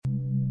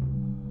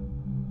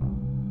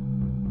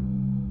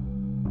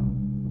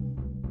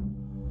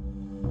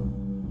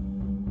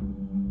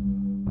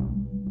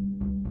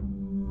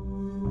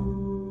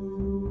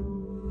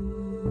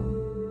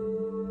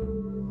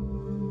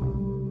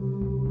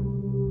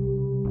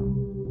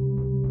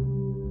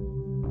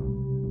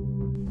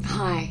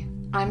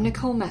I'm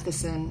Nicole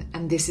Matheson,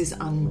 and this is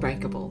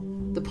Unbreakable,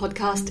 the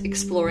podcast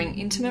exploring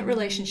intimate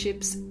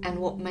relationships and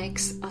what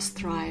makes us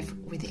thrive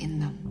within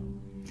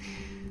them.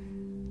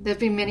 There have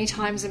been many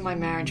times in my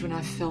marriage when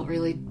I've felt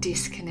really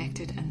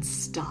disconnected and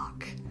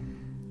stuck.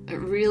 It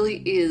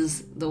really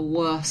is the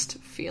worst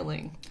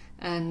feeling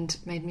and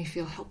made me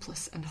feel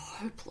helpless and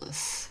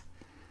hopeless.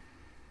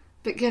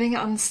 But getting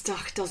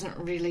unstuck doesn't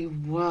really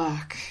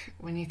work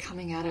when you're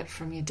coming at it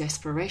from your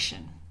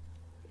desperation.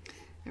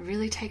 It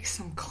really takes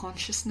some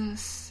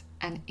consciousness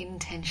and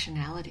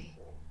intentionality.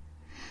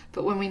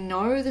 But when we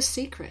know the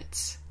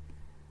secrets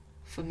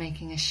for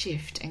making a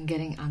shift and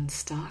getting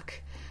unstuck,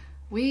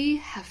 we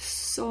have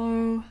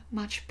so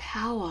much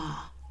power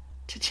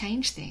to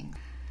change things.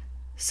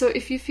 So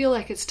if you feel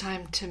like it's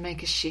time to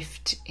make a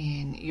shift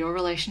in your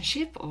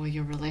relationship or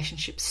your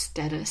relationship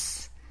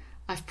status,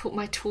 I've put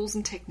my tools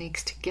and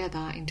techniques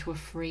together into a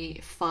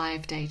free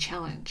 5-day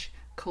challenge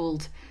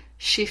called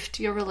Shift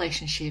Your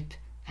Relationship,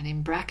 and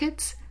in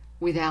brackets,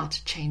 without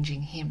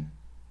changing him.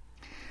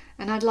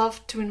 And I'd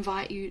love to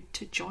invite you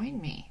to join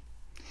me.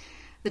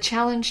 The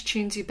challenge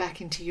tunes you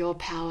back into your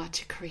power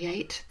to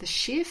create the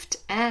shift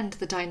and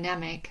the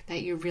dynamic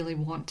that you really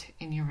want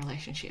in your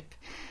relationship.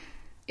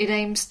 It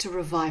aims to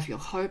revive your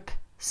hope,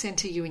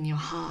 center you in your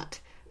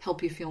heart,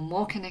 help you feel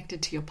more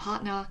connected to your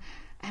partner,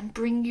 and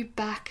bring you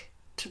back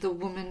to the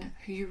woman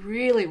who you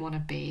really want to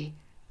be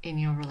in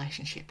your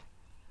relationship.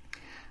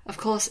 Of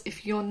course,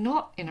 if you're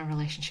not in a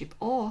relationship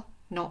or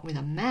not with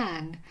a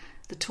man,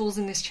 the tools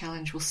in this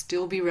challenge will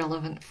still be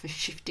relevant for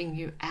shifting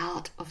you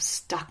out of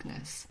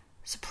stuckness.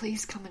 So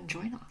please come and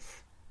join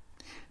us.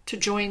 To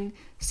join,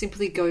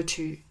 simply go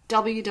to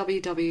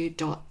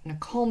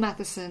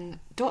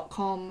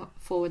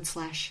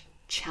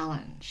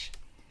www.nicolematheson.com/challenge.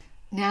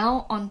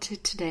 Now on to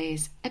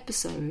today's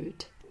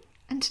episode.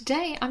 And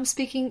today I'm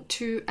speaking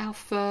to our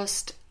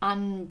first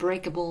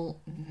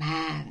unbreakable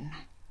man.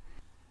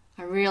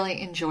 I really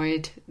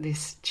enjoyed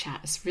this chat.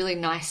 It's really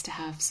nice to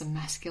have some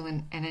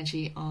masculine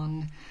energy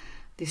on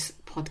this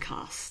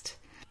podcast.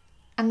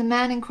 And the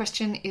man in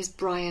question is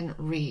Brian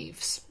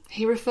Reeves.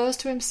 He refers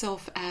to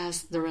himself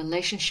as the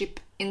relationship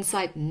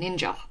insight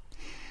ninja.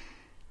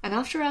 And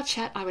after our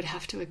chat, I would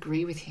have to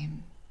agree with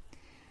him.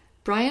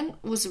 Brian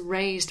was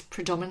raised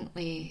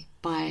predominantly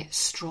by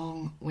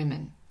strong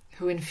women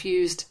who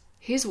infused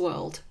his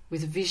world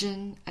with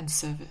vision and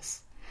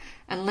service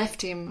and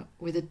left him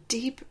with a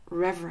deep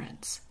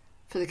reverence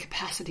for the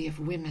capacity of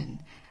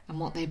women and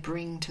what they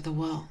bring to the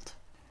world.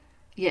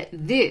 Yet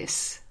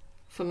this,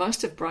 for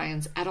most of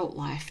Brian's adult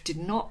life, did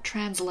not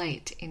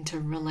translate into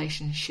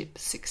relationship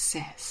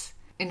success.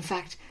 In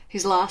fact,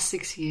 his last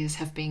 6 years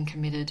have been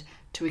committed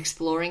to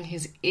exploring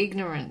his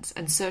ignorance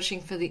and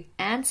searching for the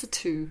answer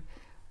to,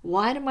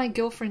 why do my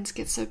girlfriends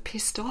get so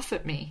pissed off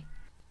at me?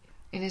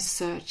 In his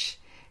search,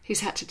 he's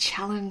had to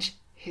challenge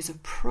his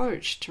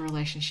approach to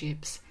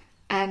relationships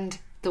and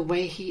the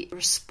way he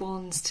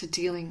responds to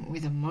dealing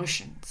with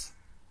emotions.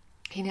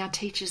 He now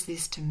teaches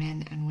this to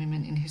men and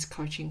women in his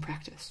coaching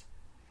practice.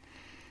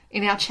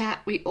 In our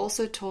chat, we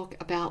also talk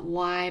about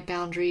why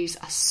boundaries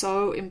are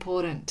so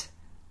important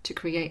to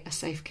create a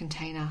safe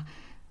container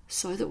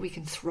so that we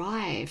can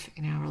thrive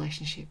in our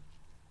relationship.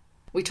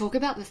 We talk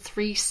about the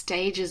 3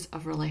 stages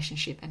of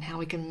relationship and how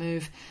we can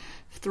move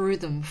through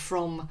them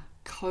from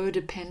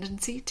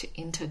codependency to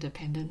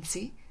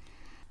interdependency.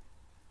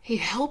 He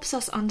helps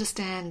us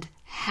understand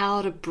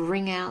how to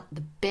bring out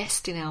the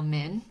best in our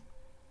men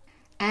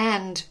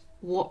and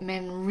what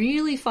men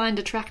really find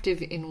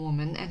attractive in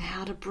women and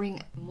how to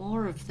bring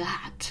more of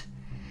that.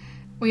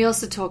 We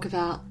also talk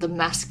about the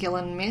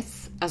masculine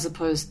myth as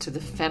opposed to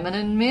the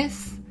feminine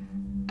myth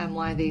and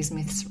why these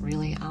myths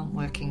really aren't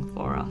working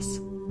for us.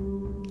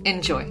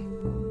 Enjoy.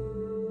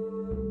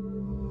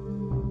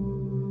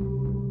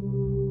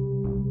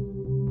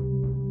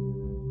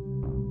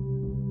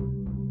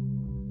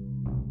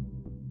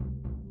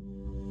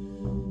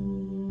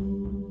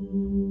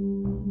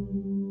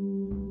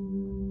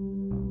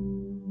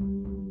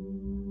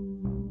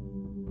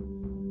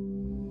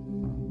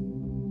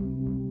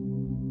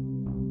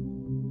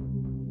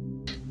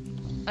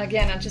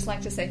 Again, I'd just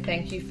like to say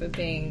thank you for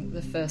being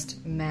the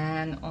first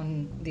man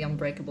on the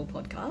Unbreakable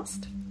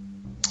podcast.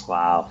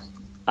 Wow.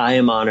 I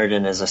am honored,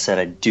 and as I said,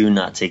 I do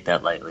not take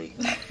that lightly,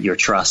 your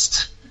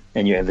trust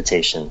and your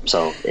invitation.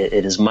 So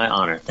it is my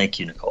honor. Thank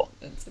you, Nicole.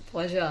 It's a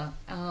pleasure.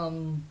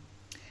 And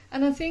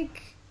I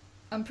think,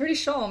 I'm pretty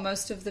sure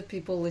most of the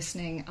people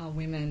listening are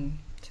women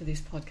to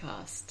this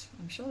podcast.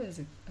 I'm sure there's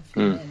a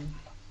few men.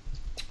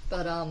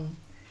 But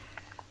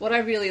what I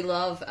really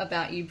love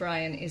about you,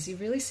 Brian, is you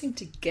really seem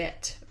to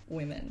get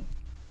women.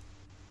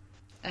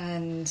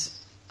 And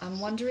I'm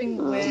wondering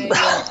where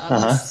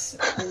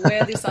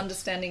where this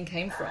understanding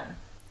came from.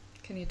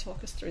 Can you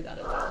talk us through that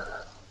a little?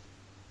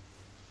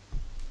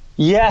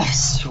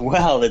 Yes.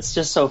 Well, it's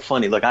just so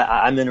funny. Look,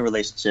 I'm in a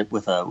relationship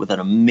with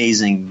an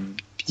amazing,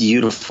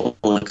 beautiful,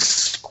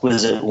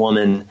 exquisite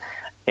woman,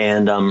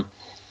 and to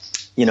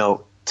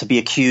be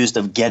accused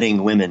of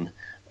getting women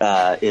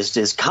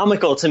is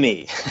comical to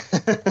me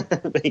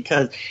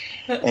because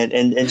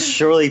and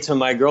surely to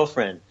my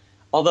girlfriend.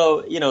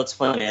 Although, it's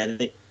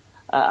funny.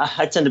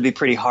 I tend to be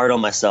pretty hard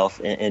on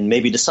myself, and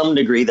maybe to some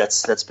degree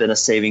that's been a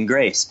saving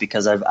grace,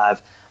 because I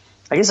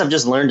guess I've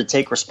just learned to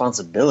take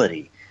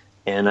responsibility,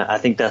 and I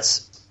think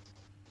that's,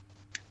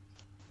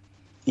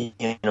 there's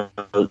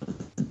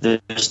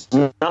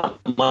not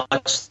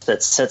much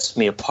that sets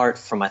me apart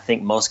from, I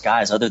think, most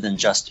guys, other than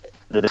just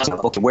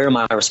okay, where am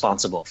I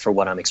responsible for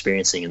what I'm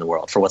experiencing in the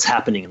world, for what's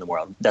happening in the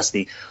world? That's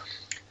really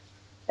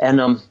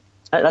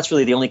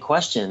the only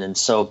question. And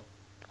so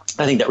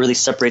I think that really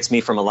separates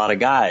me from a lot of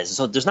guys.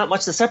 So there's not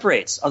much that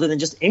separates other than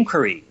just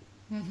inquiry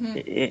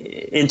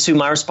into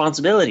my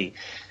responsibility.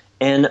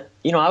 And,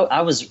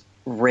 I was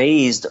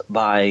raised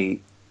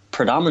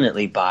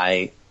predominantly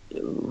by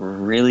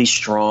really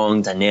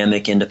strong,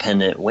 dynamic,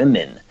 independent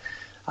women.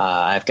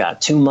 I've got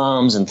 2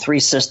 moms and 3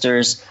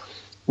 sisters.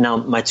 Now,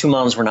 my 2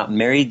 moms were not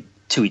married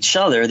to each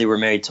other. They were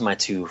married to my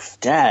 2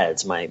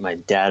 dads, my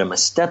dad and my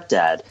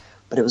stepdad.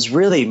 But it was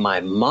really my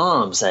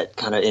moms that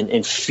kind of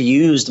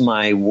infused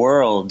my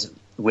world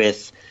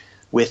with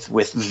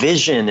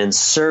vision and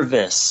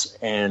service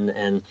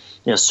and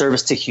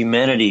service to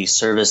humanity,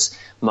 service.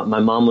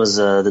 My mom was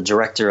the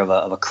director of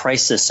a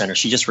crisis center.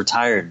 She just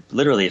retired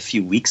literally a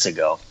few weeks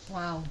ago.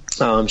 Wow.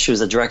 She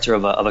was the director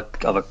of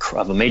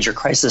a major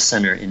crisis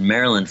center in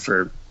Maryland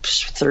for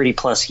 30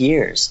 plus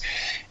years,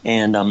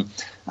 and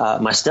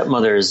my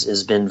stepmother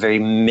has been very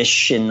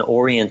mission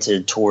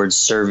oriented towards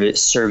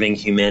serving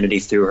humanity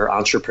through her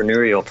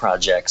entrepreneurial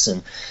projects,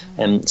 and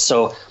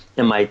so.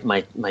 And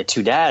my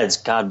 2 dads,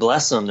 God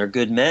bless them, they're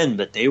good men,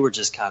 but they were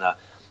just kind of,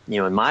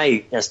 in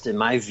my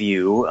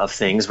view of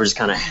things, we're just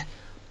kind of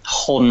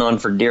holding on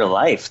for dear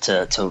life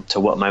to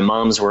what my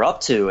moms were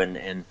up to,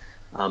 and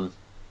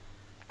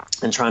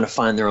trying to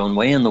find their own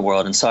way in the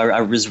world. And so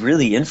I was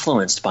really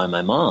influenced by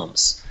my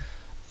moms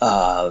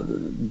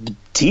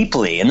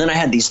deeply. And then I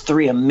had these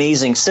 3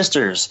 amazing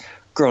sisters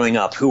growing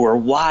up who were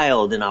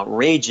wild and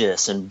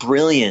outrageous and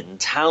brilliant and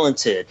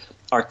talented,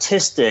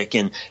 artistic,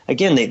 and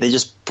again, they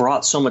just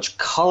brought so much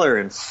color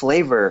and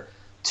flavor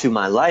to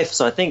my life.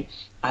 So I think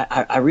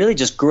I really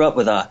just grew up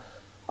with a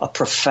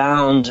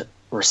profound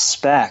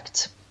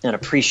respect and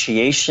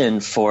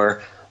appreciation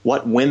for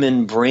what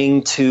women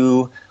bring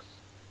to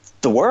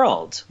the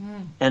world.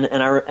 And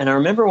I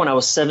remember when I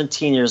was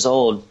 17 years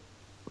old,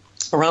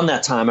 around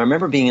that time, I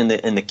remember being in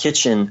the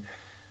kitchen,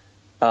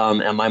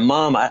 and my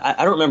mom, I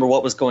don't remember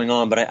what was going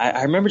on, but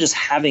I remember just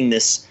having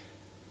this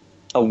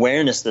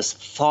awareness, this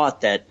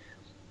thought that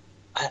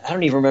I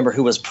don't even remember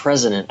who was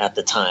president at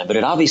the time, but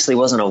it obviously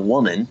wasn't a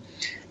woman.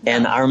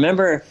 And I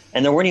remember,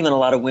 and there weren't even a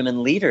lot of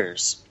women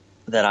leaders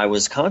that I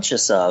was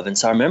conscious of. And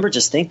so I remember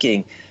just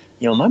thinking,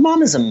 my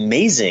mom is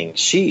amazing.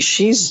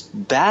 She's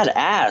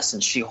badass,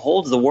 and she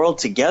holds the world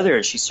together,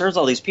 and she serves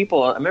all these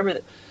people. I remember,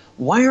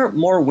 why aren't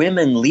more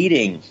women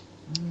leading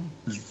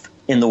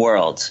in the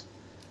world?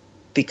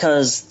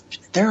 Because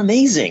they're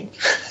amazing.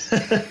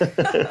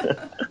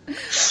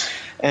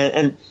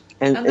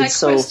 And that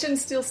so, question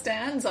still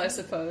stands, I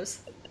suppose.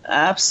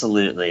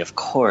 Absolutely, of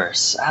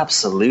course,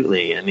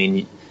 absolutely. I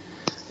mean,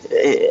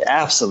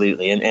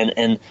 absolutely.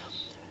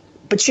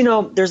 But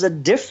there's a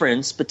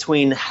difference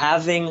between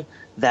having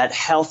that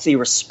healthy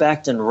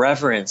respect and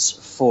reverence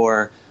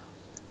for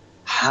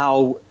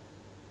how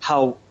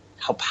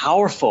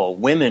powerful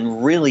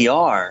women really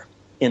are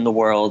in the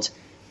world,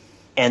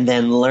 and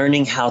then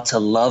learning how to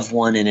love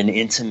one in an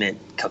intimate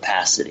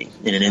capacity,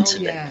 in an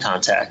intimate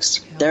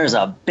context. Yeah. There's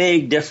a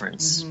big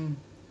difference. Mm-hmm.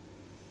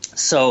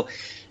 So,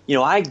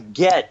 I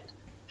get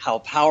how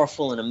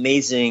powerful and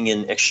amazing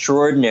and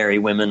extraordinary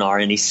women are,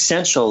 and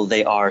essential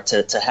they are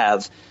to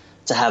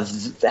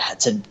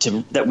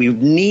that we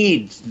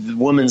need the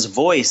woman's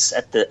voice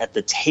at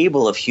the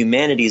table of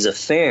humanity's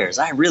affairs.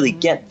 I really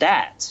get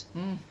that.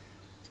 Mm.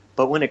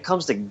 But when it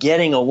comes to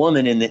getting a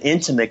woman in the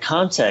intimate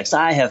context,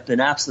 I have been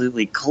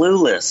absolutely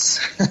clueless.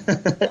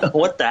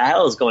 What the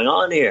hell is going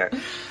on here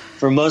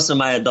for most of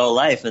my adult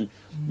life? And,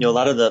 a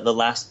lot of the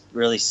last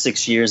really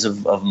 6 years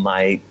of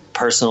my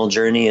personal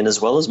journey, and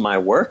as well as my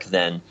work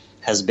then,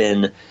 has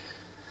been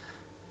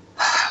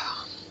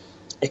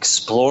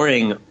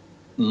exploring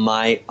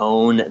my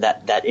own,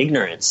 that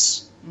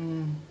ignorance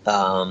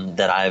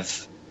that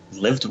I've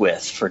lived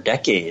with for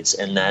decades,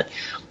 and that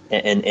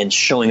and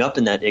showing up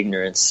in that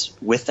ignorance,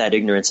 with that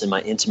ignorance in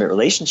my intimate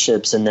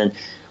relationships, and then,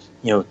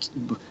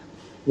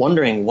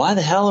 wondering, why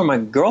the hell are my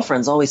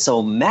girlfriends always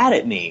so mad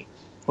at me?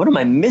 What am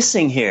I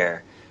missing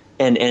here?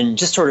 And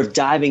just sort of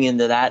diving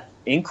into that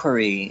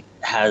inquiry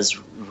has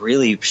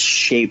really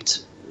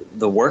shaped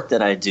the work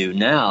that I do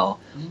now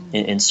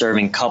in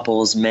serving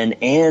couples, men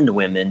and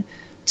women,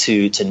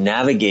 to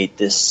navigate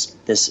this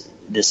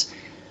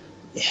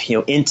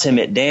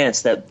intimate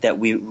dance that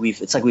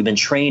we've it's like we've been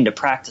trained to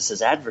practice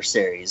as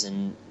adversaries,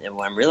 and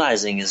what I'm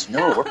realizing is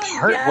we're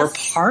we're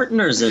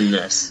partners in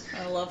this.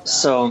 I love that.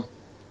 So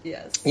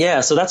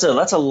so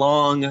that's a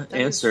long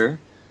answer.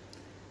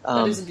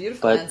 That is a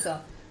beautiful answer.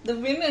 The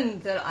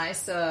women that I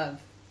serve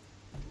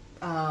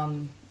are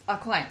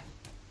quite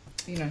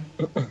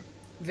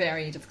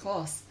varied, of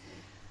course.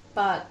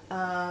 But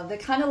they're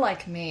kind of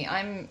like me.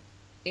 I'm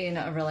in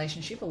a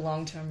relationship, a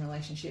long-term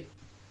relationship,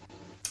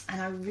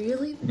 and I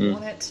really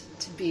want it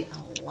to be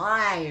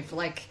alive.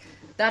 Like,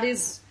 that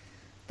is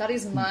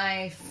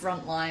my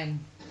front line.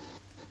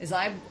 Is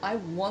I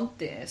want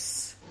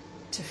this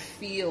to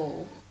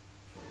feel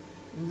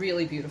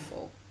really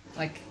beautiful,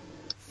 like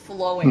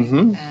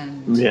flowing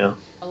and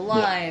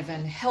alive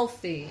and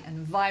healthy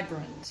and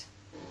vibrant.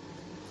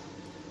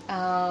 So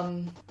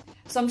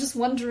I'm just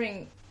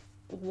wondering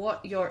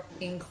what your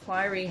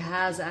inquiry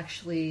has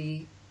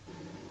actually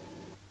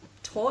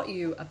taught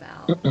you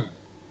about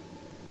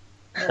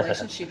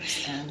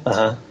relationships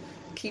and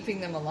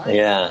keeping them alive.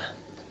 Yeah.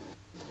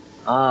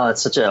 Oh,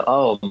 it's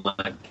oh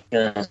my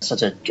goodness,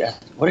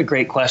 what a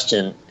great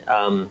question.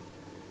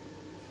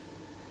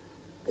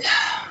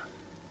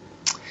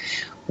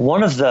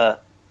 One of the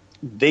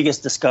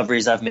biggest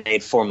discoveries I've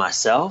made for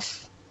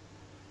myself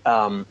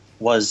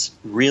was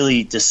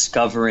really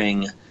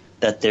discovering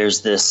that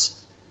there's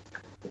this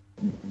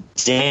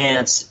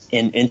dance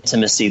in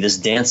intimacy, this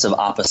dance of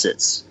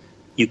opposites.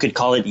 You could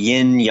call it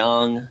yin,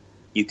 yang.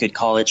 You could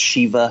call it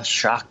Shiva,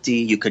 Shakti.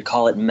 You could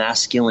call it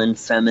masculine,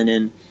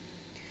 feminine.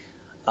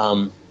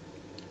 The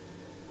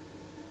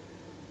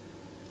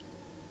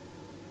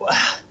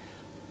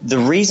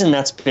reason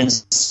that's been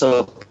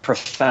so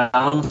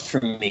profound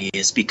for me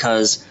is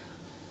because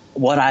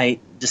what I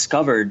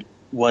discovered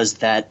was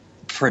that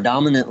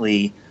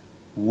predominantly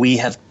we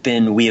have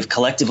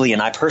collectively,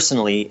 and I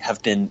personally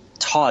have been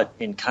taught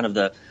in kind of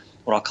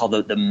what I'll call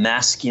the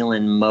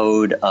masculine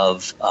mode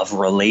of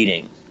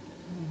relating,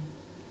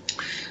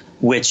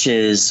 which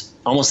is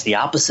almost the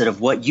opposite of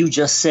what you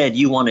just said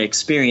you want to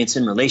experience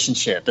in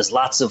relationship. There's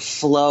lots of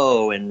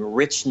flow and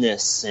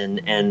richness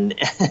and and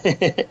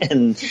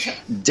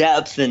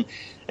depth, and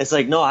it's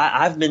like, no,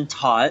 I've been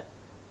taught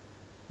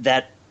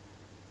that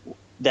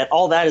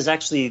all that is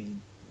actually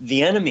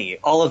the enemy.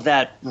 All of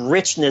that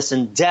richness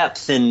and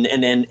depth and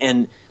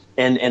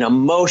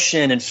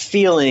emotion and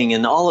feeling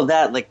and all of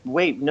that. Like,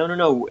 wait,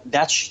 no,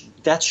 that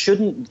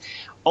shouldn't.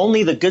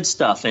 Only the good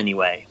stuff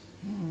anyway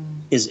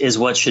is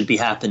what should be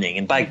happening.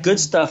 And by good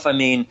stuff, I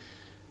mean,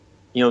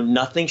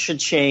 nothing should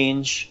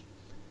change.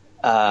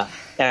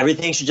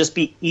 Everything should just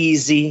be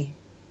easy.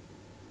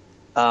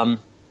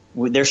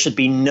 There should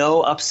be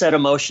no upset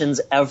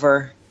emotions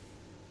ever.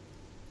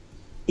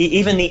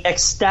 Even the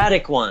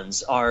ecstatic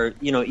ones are,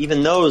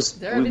 even those,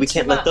 we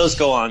can't let those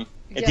go on.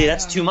 Yeah,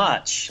 that's too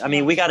much. I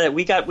mean, we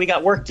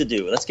got work to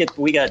do.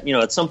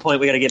 At some point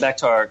we got to get back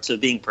to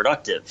being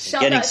productive,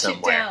 getting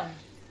somewhere.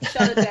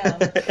 Shut it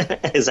down.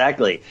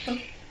 Exactly.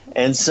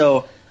 And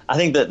so I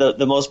think that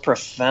the most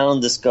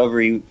profound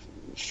discovery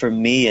for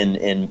me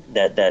and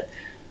that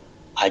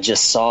I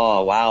just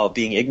saw, wow,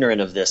 being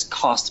ignorant of this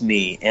cost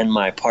me and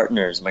my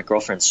partners, my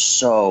girlfriend,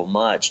 so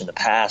much in the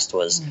past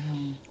was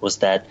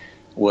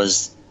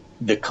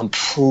the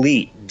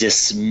complete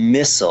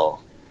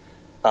dismissal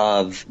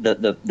of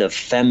the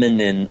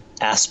feminine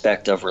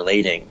aspect of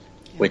relating,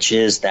 which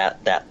is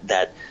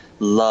that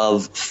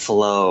love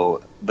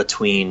flow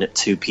between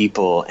two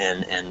people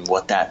and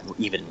what that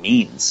even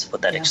means,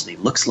 what that actually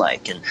looks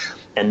like.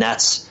 And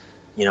that's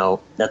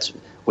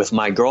with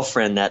my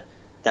girlfriend, that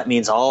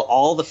means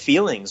all the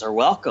feelings are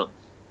welcome,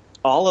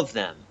 all of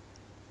them.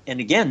 And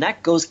again,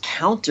 that goes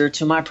counter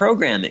to my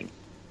programming.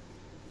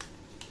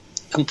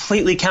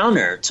 Completely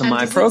counter to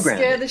my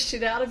programming. Does it scare the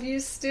shit out of you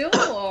still,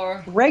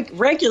 or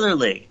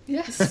regularly?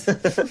 Yes.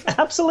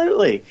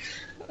 Absolutely.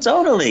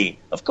 Totally.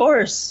 Of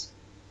course.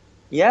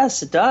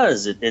 Yes, it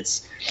does.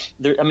 It's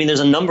there. I mean, there's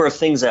a number of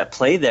things at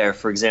play there.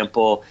 For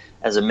example,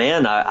 as a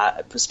man,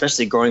 I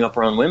especially growing up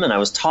around women, I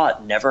was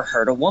taught never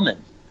hurt a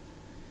woman.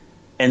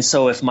 And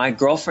so if my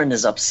girlfriend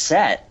is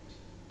upset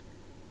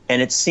and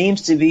it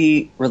seems to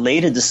be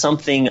related to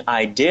something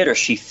I did or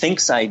she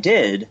thinks I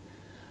did,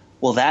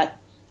 well, that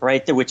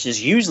right there, which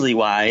is usually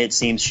why it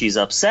seems she's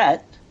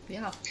upset.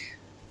 Yeah.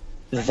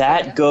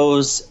 That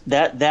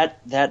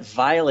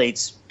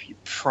violates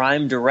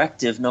prime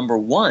directive number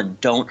 1,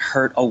 don't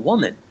hurt a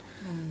woman.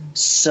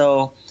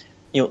 So,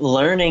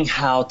 learning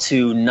how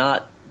to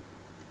not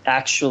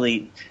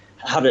actually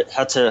how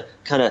to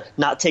kind of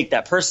not take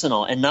that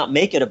personal and not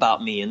make it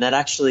about me, and that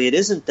actually it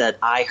isn't that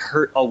I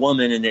hurt a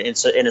woman and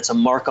it's a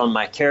mark on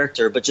my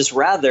character, but just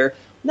rather,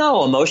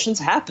 no, emotions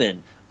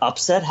happen,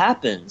 upset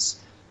happens.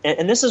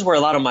 And this is where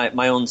a lot of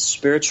my own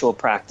spiritual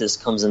practice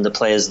comes into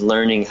play, is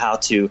learning how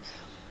to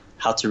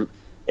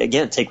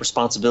again take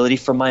responsibility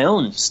for my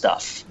own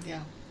stuff.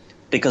 Yeah.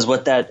 Because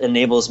what that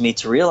enables me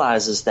to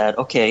realize is that,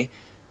 okay,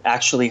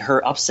 actually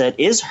her upset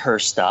is her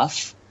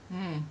stuff,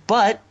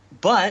 but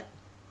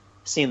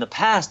see, in the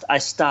past I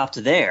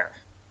stopped there.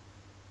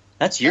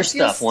 That's your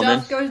stuff,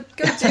 woman. Go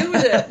deal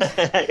with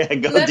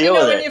it. Go Let deal me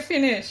know with when it. you're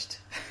finished.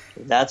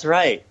 That's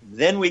right.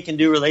 Then we can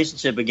do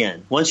relationship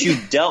again. Once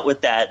you've dealt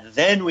with that,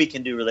 then we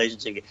can do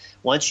relationship again.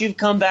 Once you've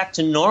come back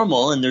to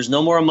normal and there's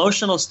no more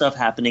emotional stuff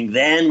happening,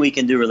 then we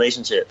can do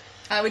relationship.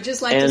 I would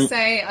just like to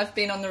say I've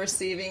been on the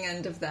receiving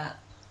end of that.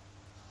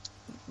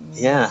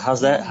 Yeah,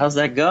 how's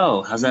that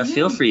go? How's that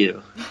feel for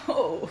you?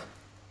 Oh.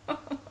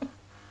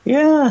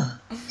 Yeah.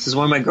 This is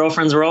why my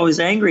girlfriends were always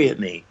angry at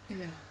me.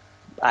 Yeah.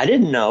 I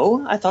didn't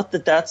know. I thought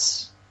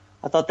that's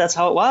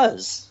how it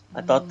was.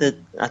 I thought that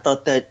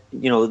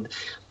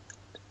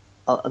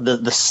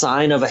the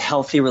sign of a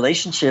healthy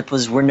relationship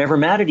was we're never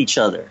mad at each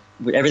other.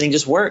 Everything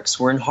just works.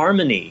 We're in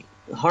harmony,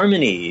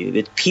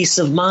 peace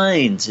of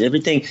mind,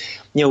 everything.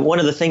 One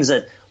of the things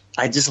that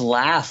I just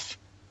laugh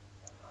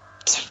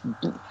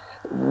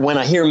when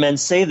I hear men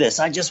say this,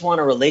 I just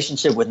want a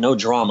relationship with no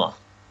drama.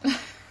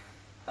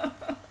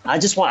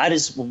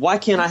 Why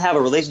can't I have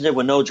a relationship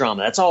with no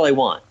drama? That's all I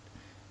want.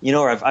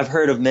 Or I've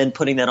heard of men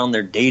putting that on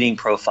their dating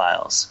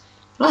profiles.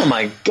 Oh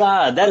my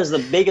God, that is the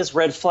biggest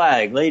red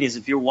flag. Ladies,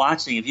 if you're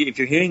watching, if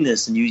you're hearing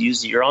this and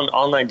you're on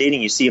online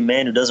dating, you see a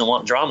man who doesn't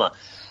want drama,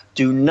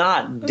 do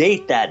not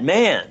date that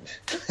man.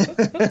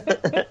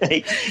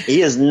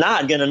 He is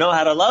not going to know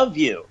how to love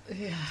you.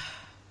 Yeah.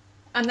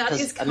 And that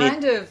is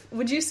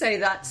would you say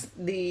that's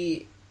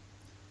the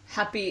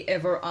happy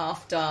ever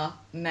after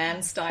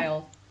man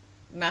style,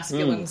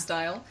 masculine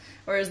style?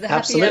 Or is the happy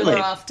Absolutely.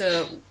 ever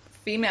after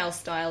female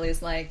style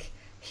is like,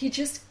 he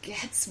just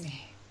gets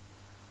me?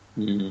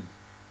 Mm.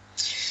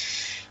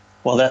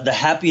 Well, the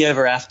happy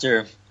ever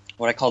after,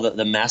 what I call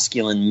the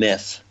masculine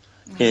myth,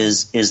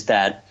 is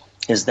that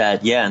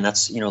and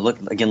that's look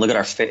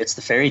at it's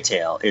the fairy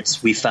tale.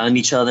 It's we found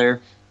each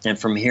other, and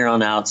from here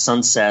on out,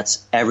 sun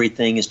sets,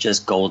 everything is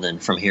just golden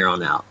from here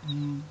on out.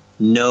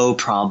 No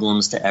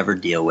problems to ever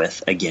deal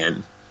with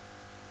again.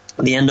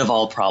 The end of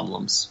all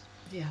problems.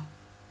 Yeah.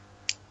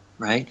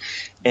 Right?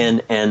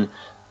 And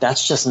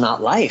that's just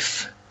not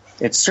life.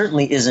 It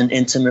certainly is an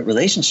intimate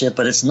relationship,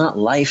 but it's not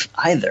life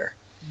either.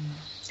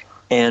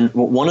 And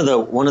one of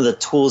the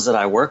tools that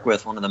I work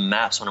with, one of the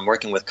maps when I'm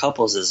working with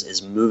couples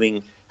is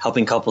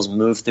helping couples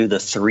move through the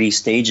 3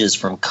 stages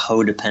from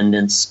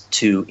codependence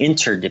to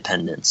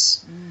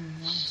interdependence.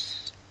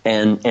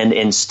 And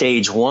in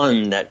stage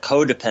 1, that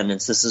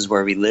codependence, this is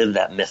where we live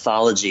that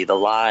mythology, the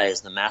lies,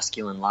 the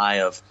masculine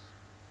lie of,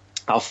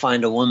 I'll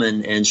find a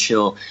woman and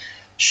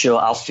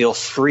I'll feel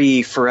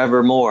free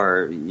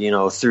forevermore,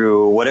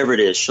 through whatever it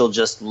is. She'll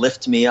just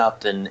lift me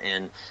up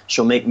and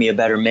she'll make me a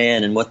better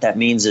man. And what that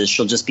means is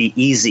she'll just be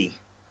easy.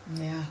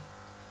 Yeah.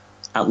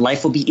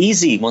 Life will be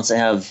easy once I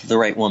have the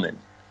right woman.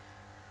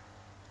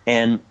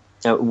 And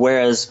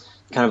whereas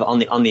kind of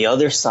on the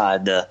other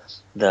side,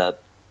 the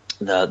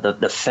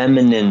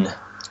feminine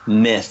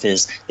myth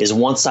is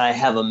once I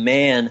have a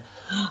man,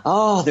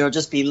 there'll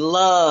just be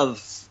love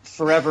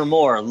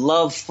forevermore,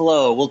 love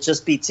flow. We'll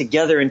just be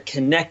together and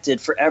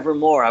connected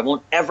forevermore. I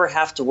won't ever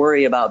have to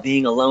worry about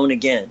being alone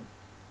again.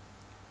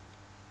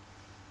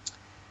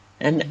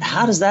 And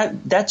how does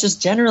that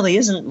just generally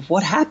isn't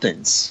what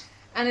happens.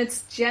 And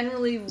it's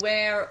generally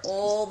where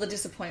all the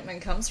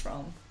disappointment comes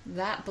from,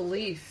 that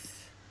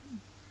belief.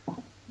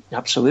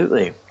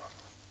 Absolutely.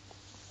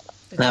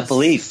 That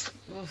belief.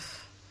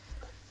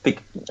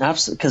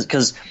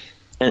 Because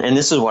and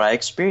this is what I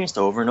experienced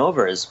over and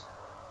over is,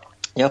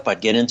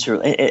 I'd get into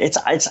it.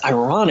 It's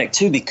ironic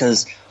too,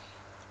 because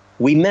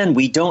we men,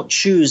 we don't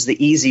choose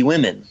the easy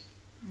women.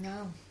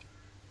 No.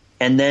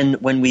 And then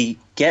when we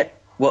get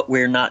what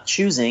we're not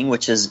choosing,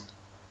 which is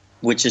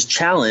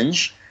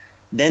challenge,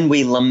 then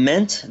we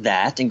lament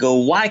that and go,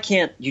 why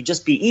can't you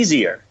just be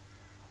easier?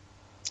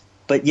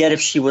 But yet if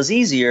she was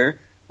easier,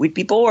 we'd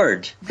be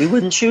bored. We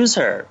wouldn't choose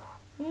her.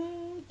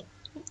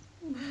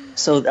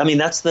 So,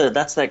 that's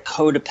that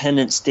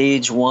codependent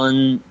stage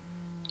 1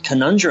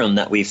 conundrum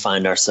that we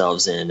find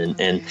ourselves in.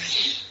 And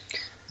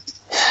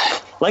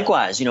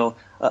likewise, and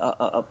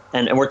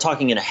we're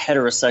talking in a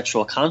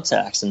heterosexual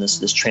context, and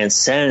this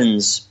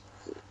transcends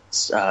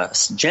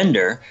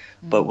gender,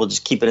 but we'll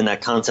just keep it in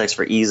that context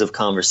for ease of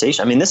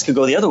conversation. This could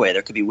go the other way.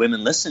 There could be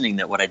women listening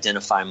that would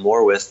identify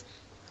more with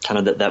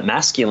kind of that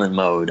masculine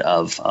mode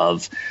of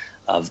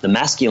the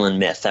masculine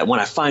myth, that when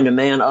I find a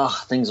man,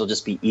 things will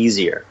just be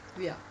easier.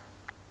 Yeah.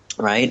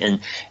 Right.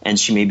 And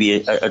she may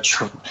be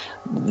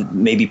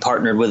maybe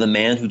partnered with a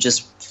man who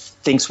just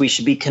thinks we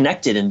should be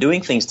connected and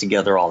doing things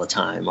together all the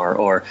time,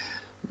 or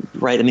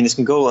right. This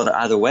can go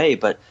either way,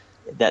 but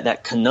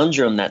that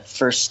conundrum, that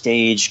first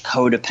stage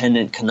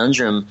codependent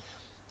conundrum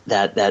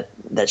that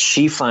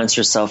she finds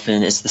herself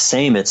in, is the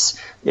same.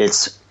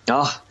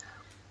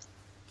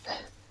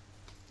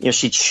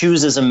 She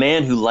chooses a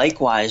man who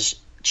likewise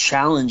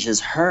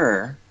challenges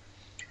her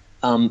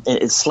in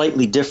a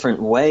slightly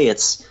different way.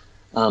 It's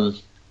a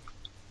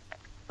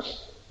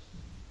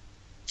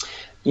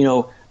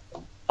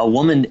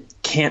woman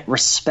can't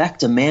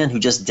respect a man who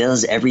just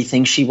does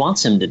everything she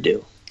wants him to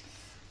do.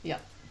 Yeah.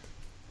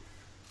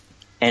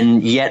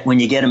 And yet when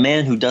you get a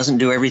man who doesn't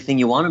do everything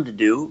you want him to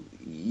do,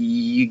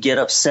 you get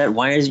upset.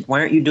 Why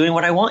aren't you doing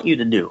what I want you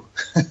to do?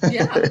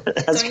 Yeah.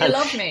 Don't you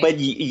love me? But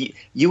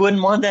you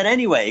wouldn't want that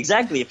anyway.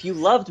 Exactly. If you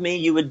loved me,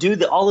 you would do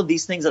all of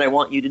these things that I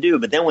want you to do.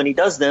 But then when he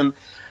does them,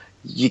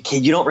 you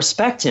don't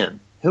respect him.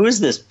 Who is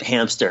this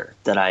hamster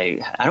that I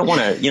don't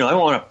want to, I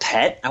don't want a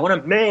pet. I want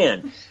a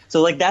man.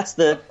 So that's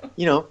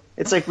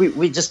It's like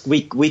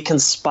we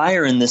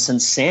conspire in this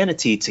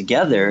insanity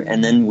together,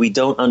 and then we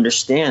don't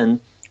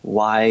understand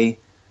why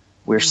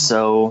we're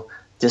so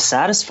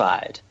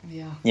dissatisfied.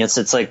 Yeah.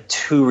 It's like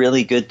two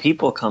really good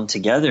people come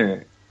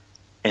together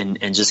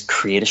and just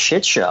create a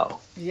shit show.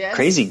 Yes.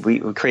 Crazy. We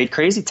create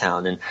Crazy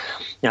Town. And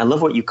I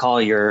love what you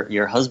call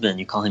your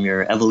husband. You call him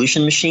your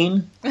evolution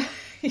machine.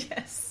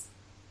 Yes.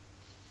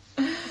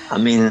 I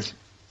mean,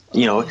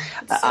 True.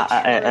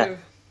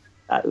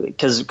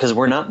 because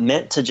we're not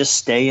meant to just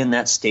stay in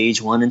that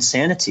stage one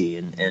insanity.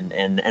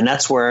 And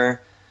that's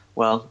where,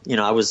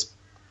 I was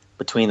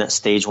between that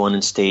stage one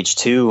and stage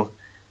two,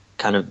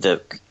 kind of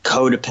the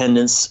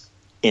codependence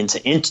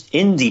into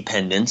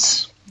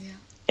independence.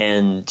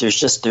 And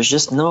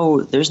there's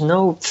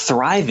no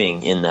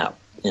thriving in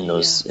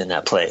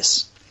that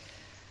place.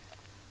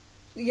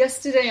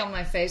 Yesterday on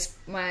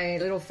my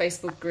little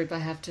Facebook group I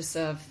have to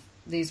serve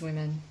these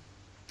women,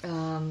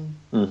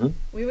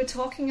 we were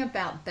talking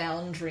about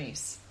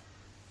boundaries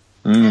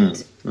and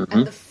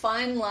the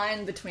fine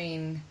line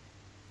between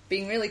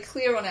being really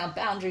clear on our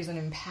boundaries and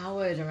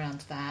empowered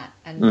around that,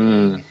 and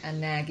being a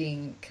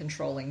nagging,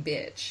 controlling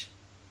bitch.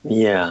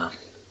 Yeah.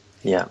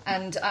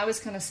 And I was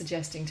kind of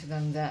suggesting to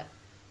them that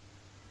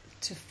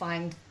to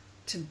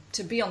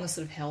be on the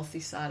sort of healthy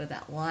side of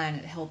that line,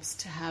 it helps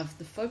to have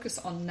the focus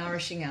on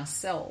nourishing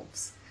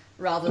ourselves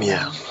rather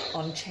than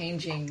on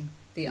changing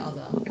the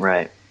other.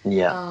 Right.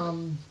 Yeah.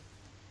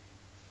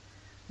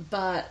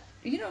 But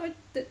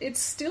it's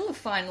still a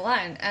fine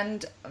line,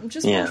 and I'm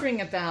just wondering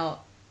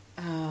about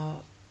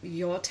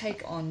your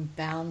take on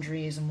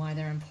boundaries and why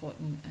they're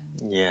important. And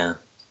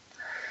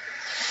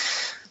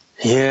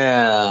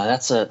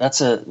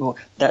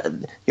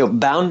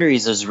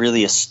boundaries is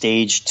really a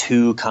stage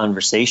two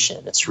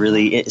conversation. It's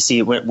really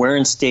when we're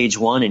in stage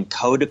one in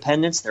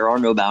codependence, there are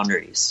no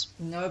boundaries.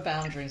 No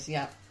boundaries.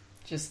 Yeah,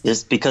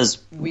 just because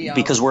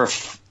we're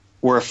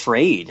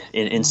afraid.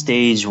 In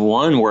stage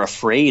one, we're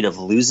afraid of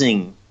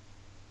losing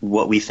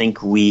what we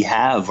think we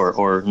have,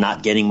 or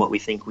not getting what we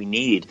think we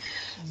need.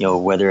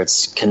 Whether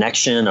it's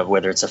connection, or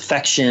whether it's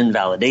affection,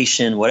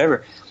 validation,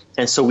 whatever.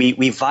 And so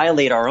we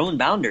violate our own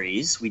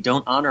boundaries. We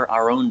don't honor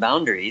our own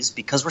boundaries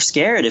because we're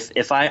scared.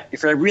 If I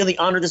really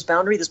honor this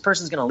boundary, this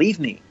person's going to leave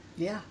me.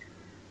 Yeah.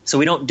 So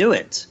we don't do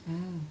it.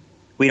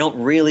 We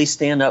don't really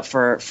stand up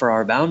for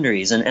our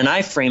boundaries. And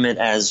I frame it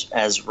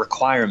as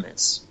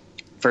requirements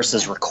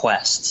versus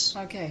requests.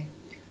 Okay.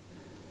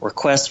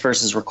 Requests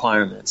versus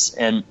requirements.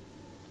 And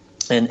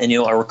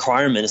a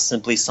requirement is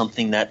simply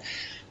something that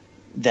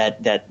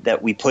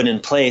we put in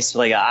place.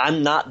 Like,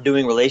 I'm not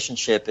doing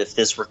relationship if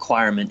this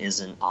requirement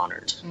isn't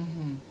honored.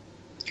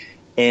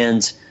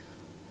 And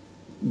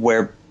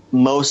where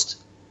most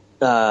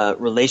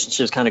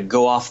relationships kind of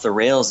go off the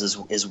rails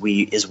is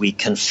we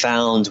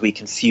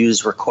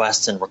confuse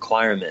requests and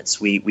requirements.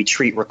 We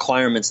treat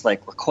requirements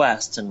like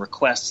requests and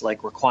requests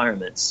like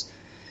requirements.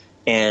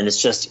 And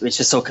it's just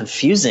so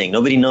confusing.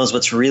 Nobody knows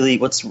what's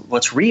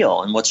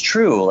real and what's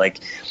true.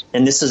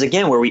 And this is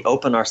again where we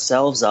open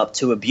ourselves up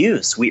to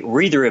abuse.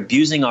 We're either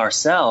abusing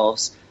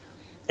ourselves,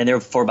 and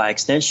therefore by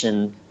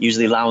extension,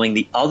 usually allowing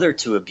the other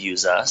to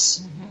abuse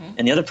us.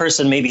 And the other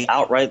person may be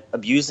outright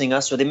abusing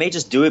us, or they may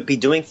just be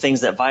doing things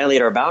that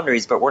violate our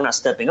boundaries, but we're not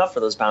stepping up for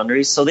those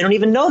boundaries, so they don't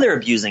even know they're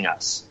abusing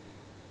us.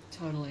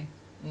 Totally.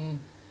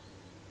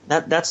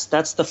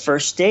 That's the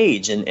first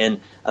stage,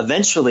 and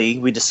eventually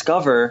we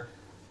discover,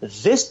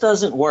 this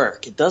doesn't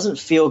work. It doesn't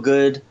feel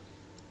good.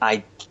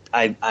 I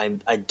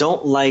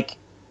don't like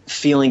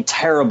feeling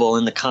terrible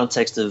in the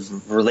context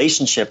of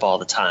relationship all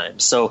the time.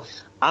 So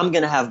I'm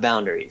going to have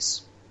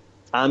boundaries.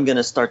 I'm going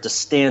to start to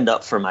stand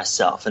up for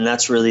myself. And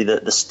that's really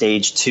the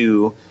stage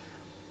two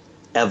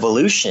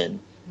evolution.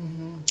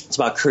 It's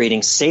about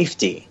creating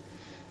safety.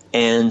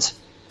 And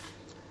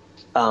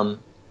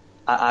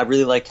I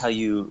really like how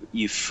you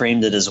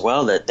framed it as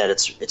well, that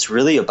it's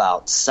really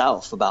about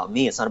self, about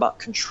me. It's not about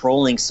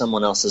controlling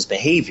someone else's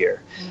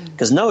behavior.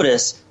 Because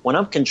notice, when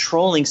I'm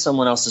controlling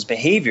someone else's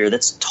behavior,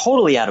 that's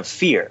totally out of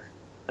fear.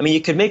 I mean,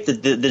 you could make the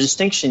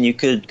distinction, you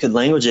could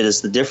language it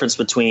as the difference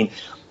between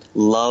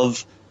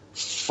love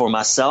for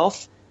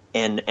myself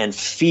and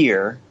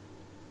fear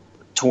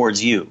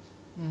towards you.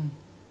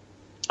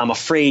 I'm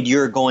afraid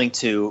you're going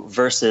to,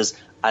 versus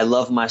I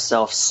love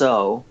myself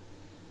so.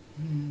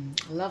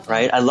 I love that.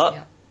 Right?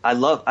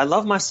 I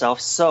love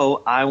myself,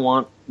 so I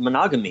want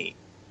monogamy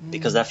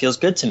because that feels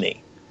good to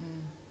me.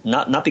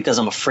 Not because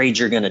I'm afraid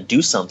you're going to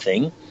do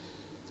something,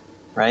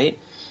 right?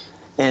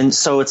 And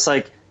so it's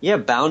like,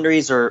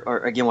 boundaries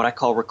are again what I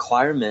call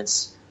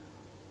requirements.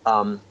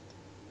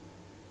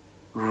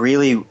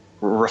 Really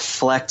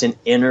reflect an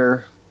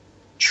inner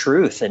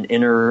truth, an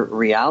inner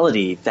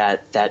reality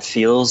that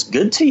feels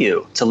good to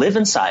you to live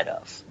inside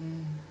of.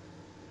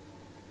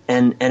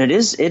 And it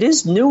is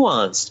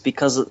nuanced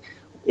because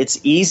it's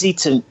easy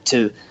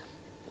to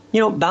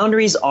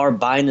boundaries are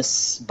by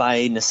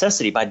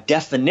necessity, by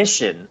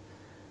definition,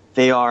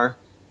 they are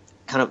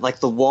kind of like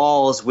the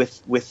walls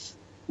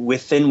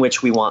within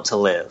which we want to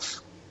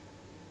live.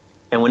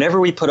 And whenever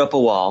we put up a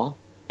wall,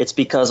 it's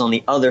because on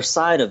the other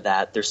side of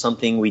that, there's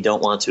something we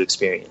don't want to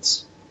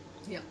experience.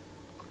 Yeah.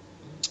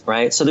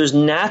 Right? So there's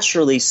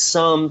naturally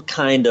some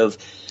kind of,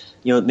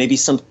 maybe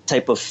some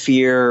type of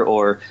fear,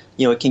 or,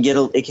 it can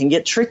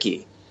get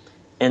tricky.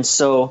 And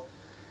so,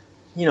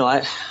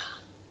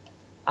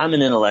 I'm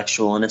an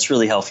intellectual, and it's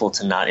really helpful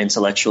to not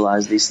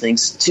intellectualize these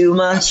things too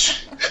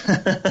much.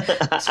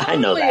 I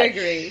know that.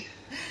 Totally agree.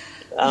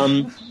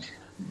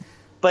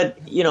 But,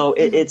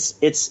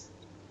 it's,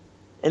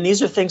 and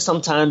these are things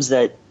sometimes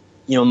that,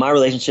 my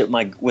relationship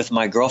with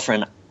my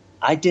girlfriend,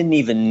 I didn't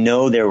even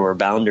know there were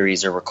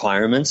boundaries or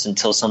requirements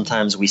until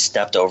sometimes we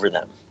stepped over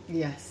them.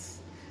 Yes.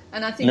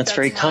 And I think that's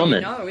very how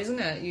common. isn't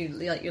it?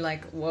 You're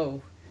like,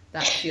 whoa,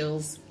 that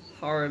feels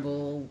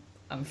horrible.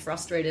 I'm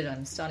frustrated.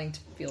 I'm starting to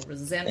feel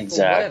resentful.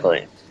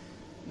 Exactly.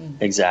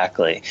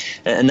 Exactly.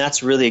 And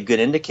that's really a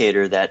good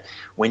indicator that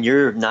when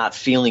you're not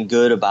feeling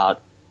good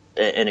about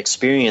an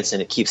experience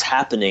and it keeps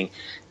happening,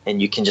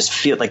 and you can just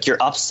feel like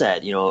you're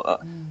upset,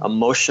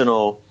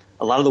 emotional.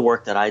 A lot of the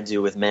work that I do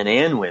with men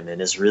and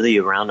women is really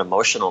around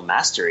emotional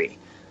mastery,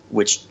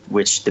 which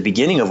the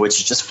beginning of which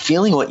is just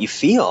feeling what you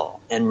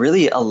feel and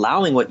really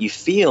allowing what you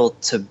feel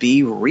to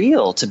be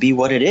real, to be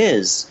what it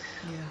is.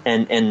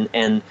 Yeah.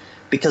 And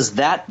because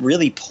that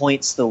really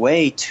points the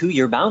way to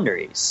your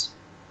boundaries.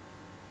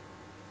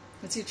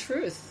 It's your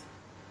truth.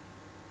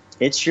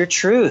 It's your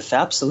truth,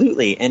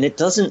 absolutely. And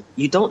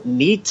you don't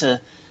need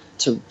to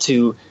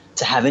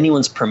have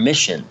anyone's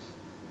permission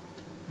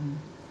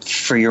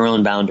for your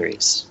own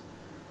boundaries.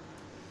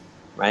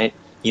 Right?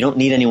 You don't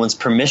need anyone's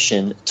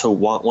permission to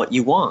want what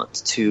you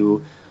want,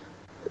 to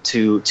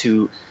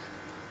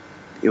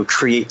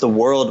create the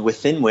world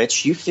within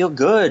which you feel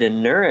good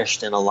and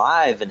nourished and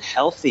alive and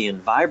healthy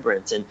and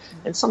vibrant.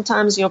 And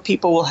sometimes,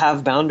 people will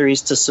have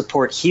boundaries to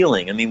support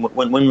healing. I mean,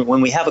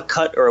 when we have a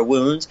cut or a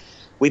wound,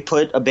 we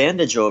put a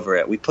bandage over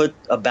it. We put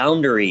a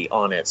boundary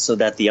on it so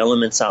that the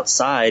elements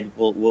outside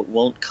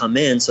won't come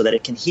in, so that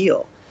it can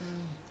heal.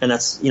 And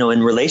that's,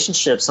 in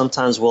relationships,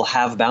 sometimes we'll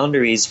have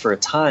boundaries for a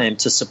time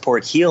to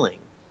support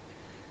healing.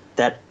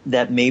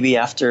 That maybe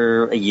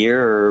after a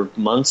year or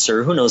months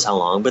or who knows how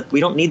long, but we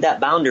don't need that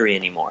boundary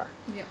anymore.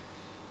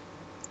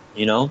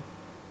 Yeah.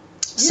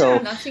 So,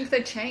 and I think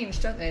they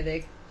change, don't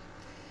they?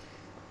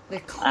 They're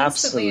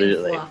constantly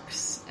in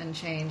flux and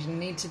change, and you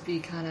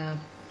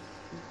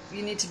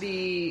need to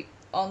be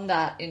on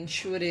that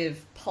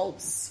intuitive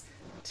pulse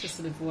to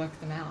sort of work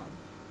them out.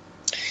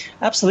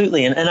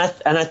 Absolutely. And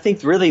I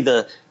think really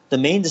the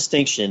main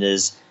distinction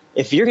is,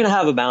 if you're going to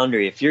have a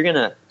boundary, if you're going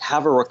to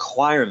have a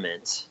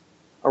requirement,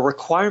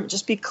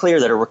 just be clear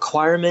that a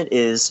requirement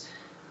is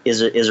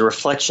a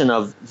reflection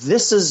of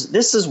this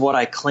is what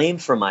I claim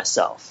for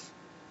myself.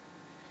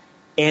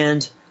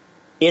 And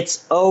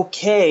it's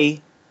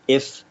okay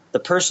if the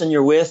person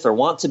you're with or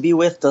want to be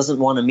with doesn't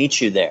want to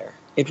meet you there.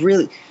 It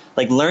really,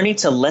 like, learning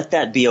to let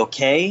that be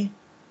okay,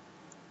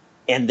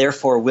 and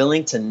therefore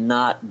willing to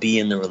not be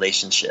in the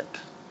relationship.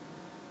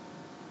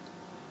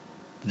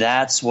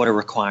 That's what a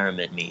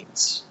requirement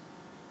means.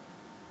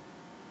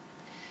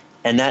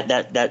 And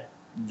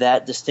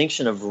that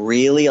distinction of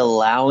really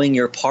allowing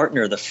your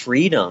partner the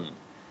freedom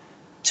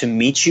to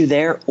meet you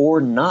there or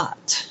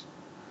not.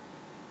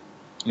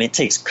 I mean, it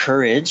takes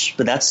courage,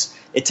 but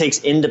it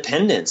takes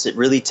independence. It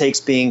really takes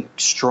being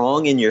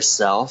strong in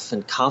yourself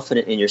and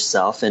confident in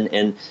yourself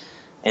and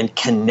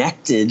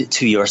connected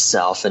to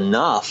yourself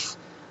enough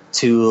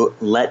to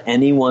let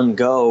anyone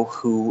go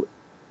who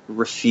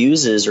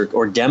refuses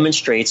or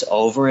demonstrates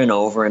over and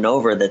over and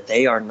over that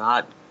they are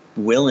not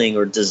willing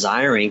or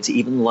desiring to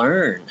even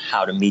learn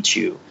how to meet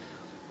you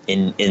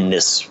in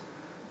this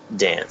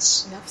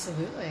dance.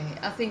 Absolutely.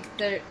 I think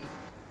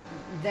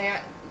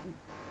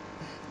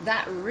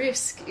that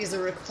risk is a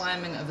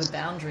requirement of a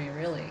boundary,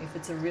 really, if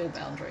it's a real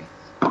boundary.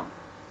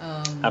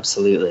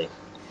 Absolutely.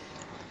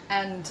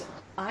 And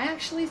I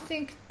actually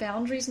think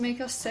boundaries make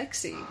us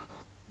sexy,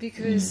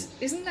 because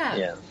isn't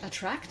that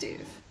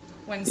attractive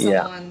when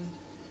someone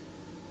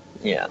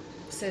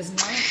says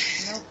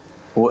no?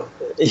 Well,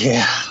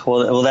 yeah.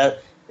 Well,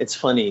 that it's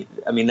funny.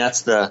 I mean,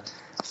 that's the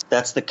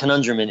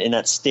conundrum in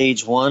that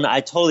stage one. I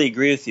totally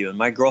agree with you, and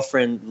my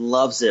girlfriend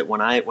loves it when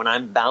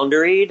I'm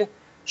boundaried.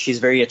 She's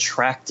very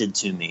attracted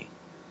to me,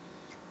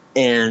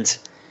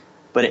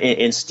 but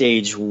in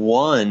stage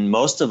one,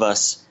 most of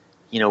us,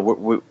 we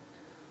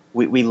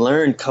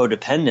learn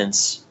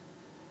codependence.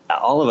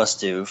 All of us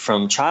do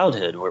from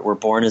childhood. We're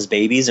born as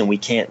babies, and we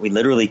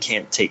literally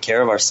can't take care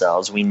of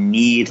ourselves. We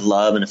need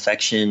love and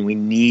affection. We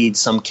need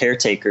some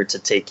caretaker to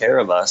take care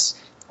of us,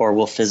 or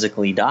we'll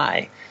physically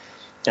die.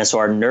 And so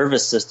our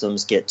nervous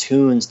systems get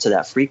tuned to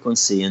that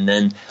frequency. And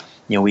then,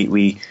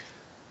 we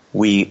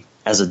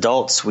as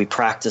adults, we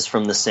practice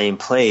from the same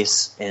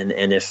place.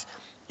 And if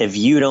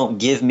you don't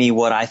give me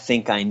what I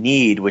think I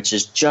need, which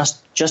is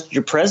just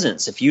your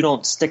presence, if you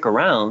don't stick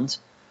around,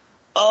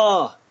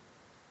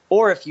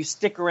 or if you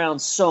stick around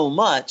so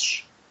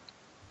much,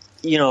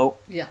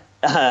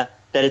 that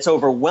it's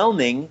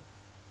overwhelming,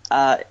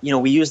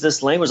 we use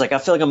this language like, I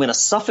feel like I'm going to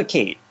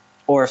suffocate,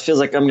 or it feels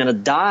like I'm going to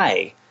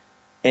die.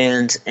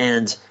 And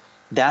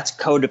that's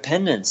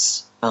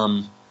codependence.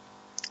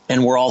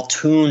 And we're all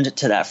tuned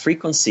to that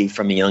frequency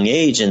from a young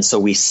age. And so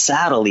we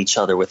saddle each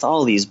other with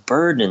all these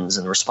burdens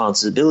and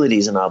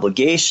responsibilities and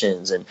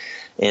obligations,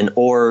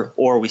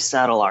 or we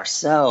saddle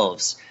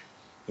ourselves.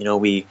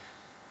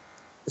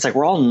 It's like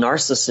we're all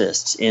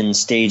narcissists in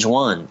stage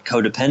 1,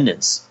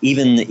 codependence.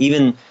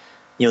 Even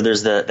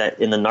there's that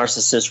in the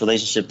narcissist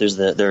relationship, there's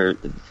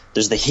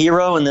the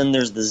hero, and then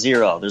there's the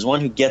zero. There's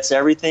one who gets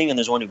everything, and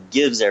there's one who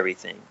gives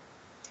everything.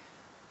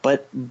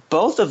 But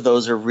both of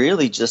those are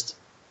really just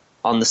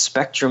on the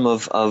spectrum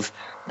of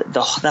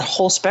that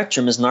whole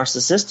spectrum is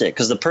narcissistic,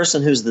 because the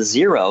person who's the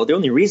zero, the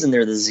only reason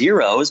they're the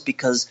zero is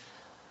because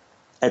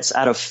it's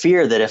out of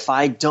fear that if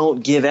I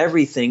don't give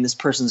everything, this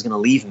person's going to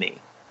leave me.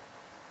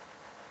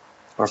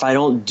 Or if I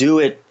don't do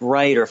it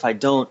right, or if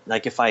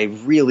I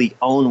really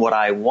own what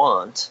I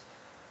want,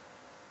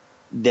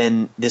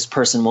 then this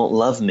person won't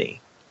love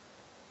me.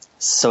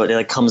 So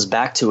it comes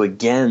back to,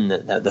 again,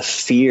 the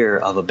fear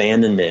of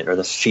abandonment, or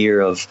the fear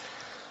of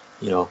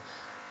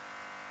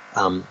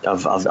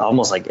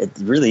almost like, it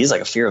really is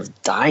like a fear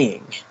of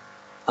dying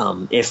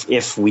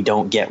if we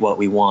don't get what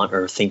we want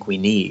or think we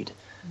need.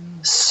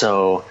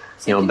 So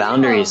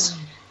boundaries.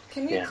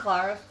 Can you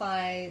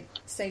clarify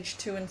stage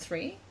 2 and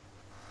 3?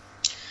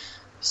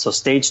 So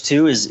stage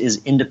 2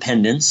 is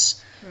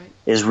independence, right.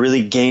 Is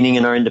really gaining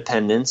in our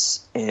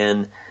independence,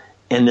 and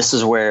this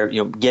is where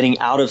getting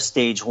out of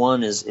stage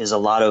 1 is a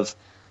lot of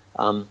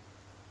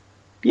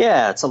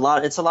it's a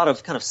lot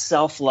of kind of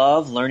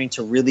self-love, learning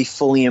to really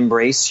fully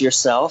embrace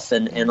yourself,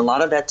 and a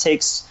lot of that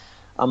takes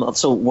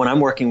so when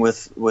I'm working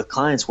with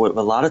clients, a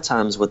lot of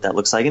times what that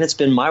looks like, and it's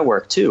been my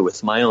work too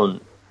with my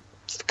own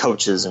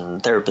coaches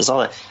and therapists, all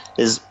that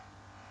is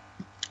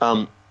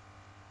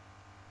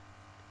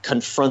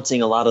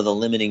confronting a lot of the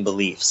limiting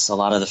beliefs, a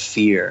lot of the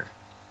fear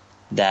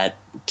that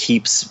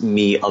keeps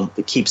me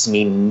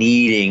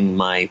needing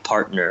my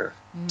partner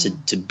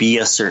to be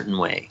a certain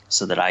way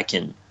so that I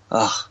can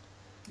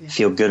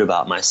feel good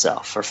about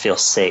myself or feel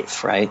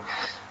safe, right?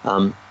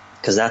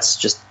 Because that's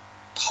just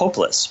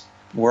hopeless.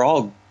 We're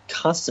all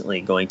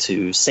constantly going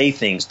to say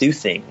things, do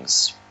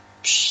things,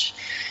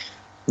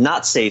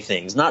 not say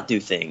things, not do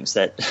things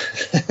that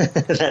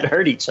that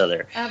hurt each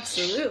other.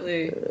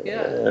 Absolutely,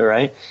 yeah.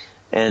 Right?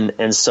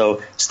 And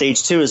so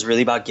stage 2 is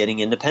really about getting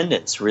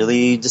independence,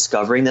 really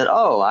discovering that,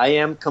 I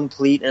am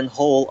complete and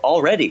whole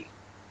already.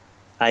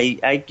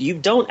 You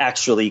don't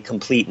actually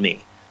complete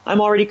me.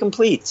 I'm already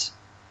complete.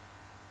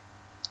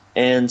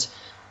 And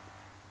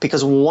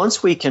because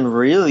once we can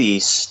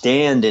really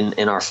stand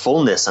in our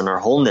fullness and our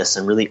wholeness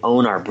and really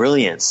own our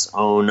brilliance,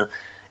 own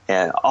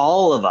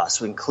all of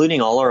us,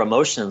 including all our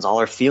emotions, all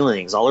our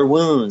feelings, all our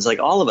wounds, like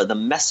all of it, the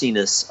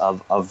messiness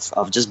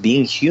of just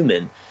being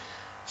human,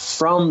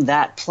 from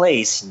that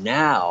place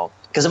now,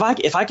 because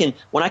if I can,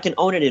 when I can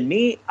own it in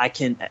me, I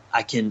can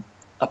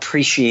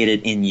appreciate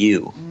it in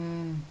you.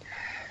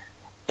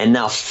 And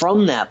now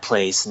from that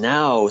place,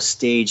 now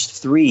stage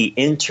 3,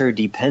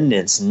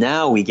 interdependence,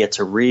 now we get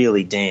to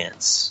really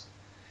dance.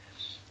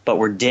 But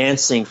we're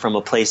dancing from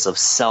a place of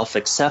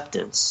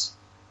self-acceptance.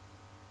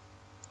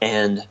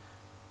 And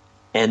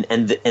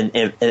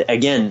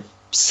again,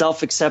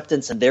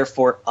 self-acceptance and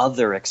therefore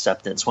other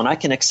acceptance. When I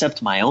can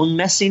accept my own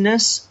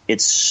messiness,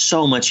 it's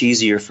so much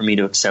easier for me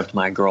to accept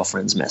my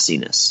girlfriend's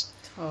messiness.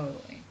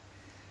 Totally.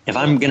 If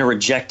I'm going to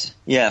reject,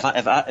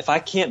 if I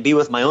can't be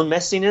with my own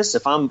messiness,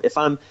 if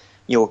I'm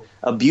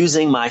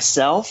abusing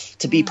myself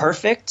to be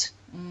perfect,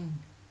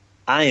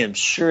 I am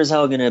sure as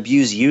hell going to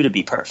abuse you to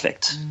be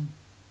perfect.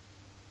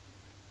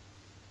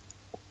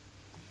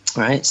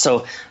 Right?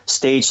 So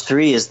stage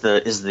 3 is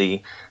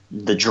the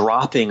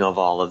dropping of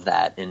all of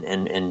that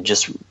and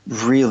just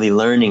really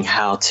learning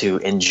how to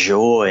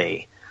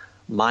enjoy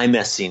my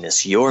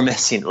messiness, your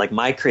messiness, like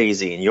my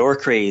crazy and your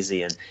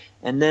crazy,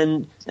 and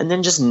then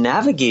just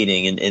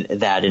navigating in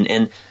that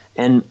and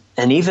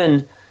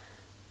even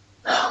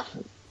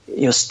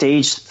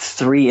stage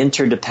 3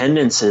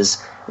 interdependence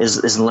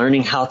is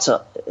learning how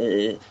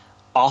to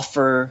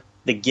offer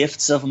the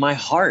gifts of my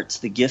heart,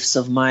 the gifts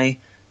of my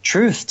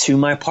truth to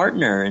my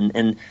partner,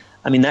 and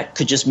I mean, that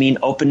could just mean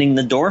opening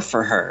the door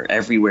for her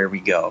everywhere we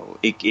go.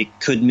 It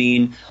could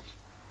mean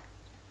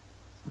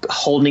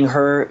holding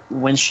her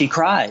when she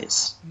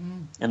cries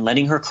and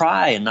letting her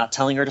cry and not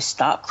telling her to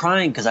stop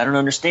crying because I don't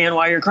understand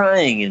why you're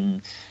crying,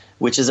 and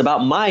which is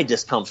about my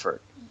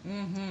discomfort,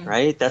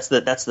 right? That's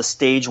the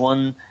stage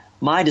 1.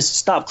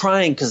 Stop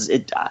crying because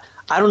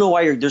I don't know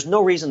why there's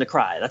no reason to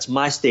cry. That's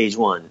my stage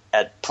 1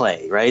 at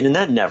play, right? And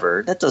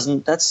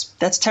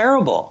that's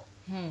terrible,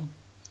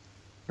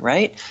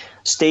 right?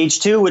 Stage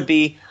 2 would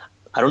be,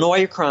 I don't know why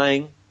you're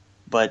crying,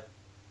 but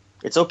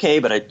it's okay.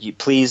 But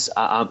please,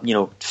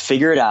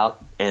 figure it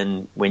out.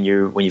 And when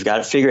you've got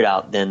it figured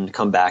out, then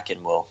come back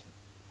and we'll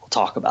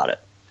talk about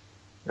it.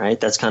 Right?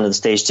 That's kind of the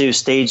stage 2.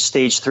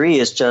 Stage 3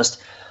 is just,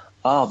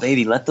 oh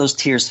baby, let those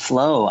tears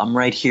flow. I'm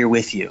right here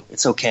with you.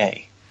 It's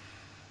okay.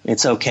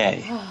 It's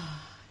okay.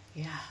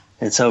 Yeah.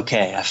 It's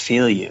okay. I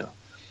feel you.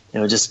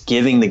 Just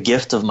giving the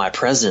gift of my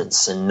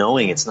presence and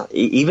knowing it's not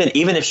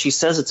even if she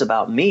says it's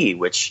about me,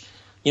 which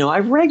I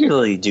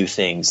regularly do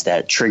things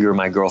that trigger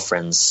my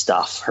girlfriend's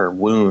stuff, her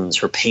wounds,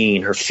 her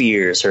pain, her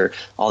fears, her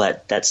all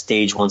that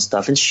stage 1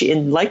 stuff,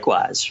 and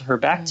likewise her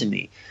back to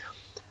me.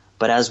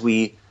 But as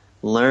we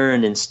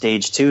learn in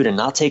stage 2 to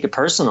not take it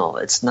personal,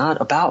 it's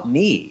not about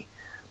me.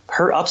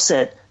 Her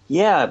upset,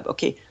 yeah,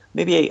 okay,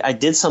 maybe I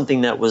did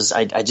something that was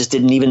I just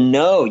didn't even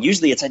know.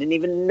 Usually it's I didn't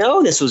even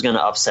know this was going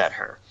to upset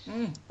her,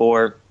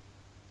 or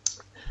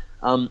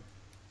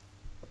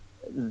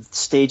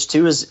stage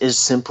 2 is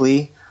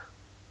simply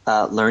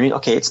learning,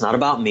 okay, it's not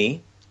about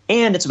me,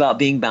 and it's about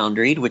being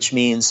boundaried, which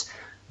means,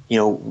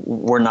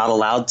 we're not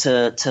allowed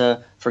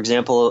to for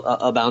example,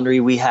 a boundary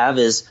we have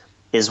is,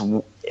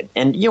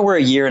 and we're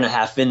a year and a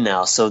half in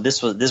now, so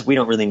this we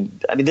don't really,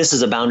 this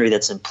is a boundary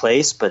that's in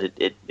place, but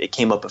it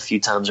came up a few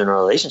times in our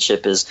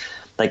relationship, is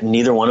like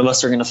neither one of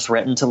us are going to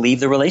threaten to leave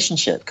the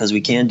relationship because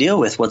we can't deal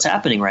with what's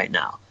happening right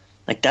now.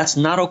 Like, that's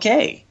not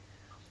okay.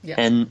 Yeah.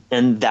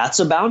 And that's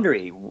a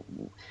boundary.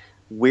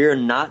 We're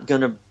not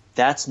going to,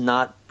 that's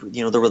not,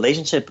 the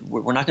relationship,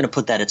 we're not going to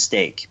put that at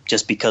stake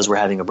just because we're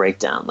having a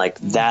breakdown. Like,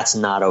 that's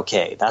not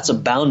okay. That's a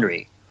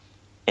boundary.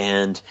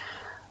 And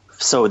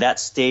so that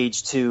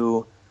stage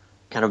 2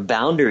 kind of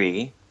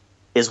boundary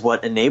is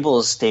what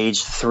enables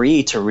stage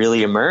 3 to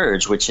really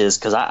emerge, which is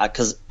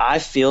because I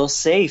feel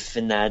safe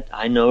in that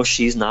I know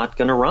she's not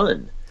going to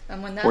run.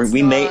 And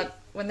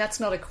when that's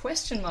not a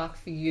question mark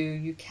for you,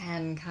 you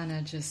can kind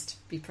of just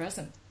be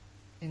present.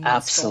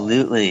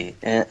 Absolutely.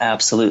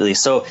 Absolutely.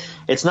 So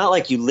it's not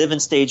like you live in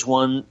stage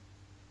 1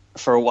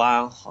 for a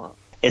while.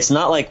 It's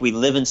not like we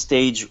live in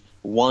stage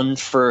 1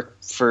 for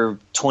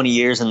 20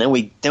 years and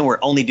then we're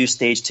only do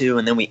stage 2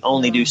 and then we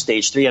only do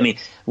stage 3.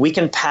 We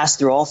can pass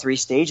through all 3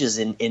 stages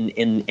in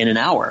an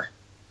hour.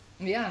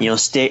 Yeah.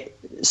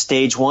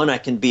 Stage 1, I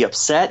can be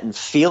upset and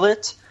feel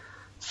it.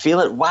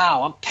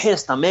 Wow, I'm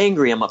pissed. I'm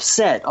angry. I'm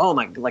upset. Oh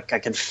my, like I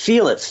can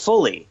feel it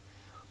fully.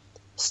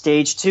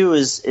 Stage 2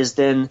 is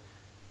then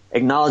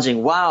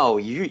acknowledging, wow,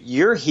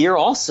 you're here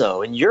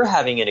also, and you're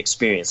having an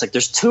experience. Like,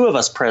 there's 2 of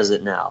us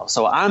present now.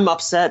 So I'm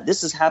upset.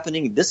 This is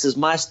happening. This is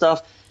my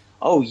stuff.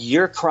 Oh,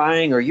 you're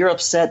crying or you're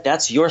upset.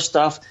 That's your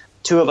stuff.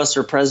 2 of us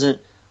are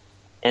present.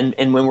 And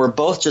when we're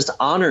both just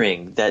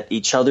honoring that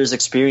each other's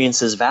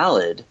experience is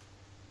valid,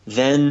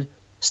 then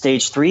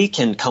stage 3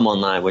 can come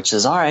online, which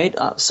is, all right,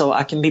 so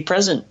I can be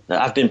present.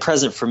 I've been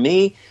present for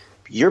me.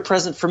 You're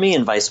present for me,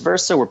 and vice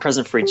versa. We're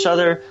present for each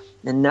other.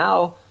 And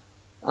now,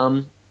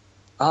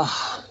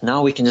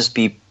 now we can just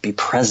be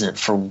present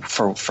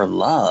for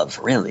love,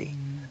 really.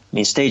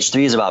 Stage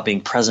 3 is about being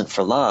present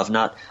for love,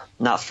 not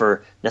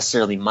for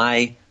necessarily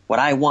what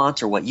I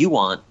want or what you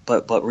want,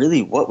 but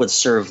really what would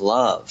serve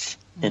love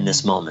in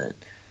this moment,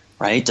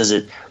 right? Is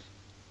it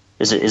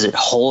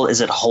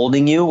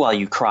holding you while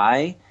you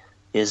cry?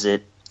 Is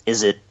it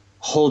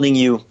holding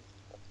you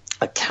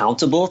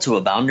accountable to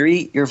a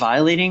boundary you're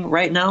violating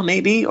right now,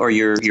 maybe, or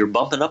you're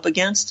bumping up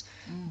against?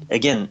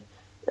 Again,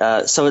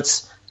 so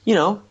it's,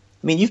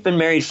 you've been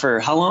married for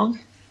how long?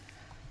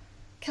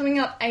 Coming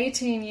up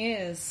 18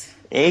 years.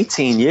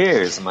 18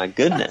 years, my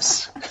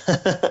goodness.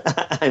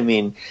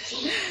 I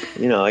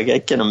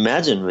can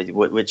imagine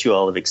what you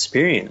all have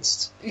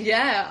experienced.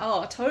 Yeah,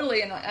 oh,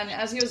 totally. And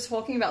as you were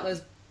talking about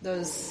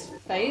those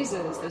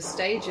phases, those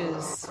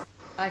stages,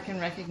 I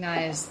can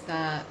recognize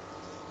that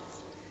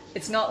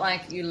it's not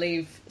like you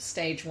leave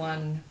stage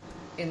 1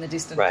 in the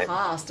distant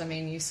past.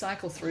 You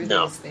cycle through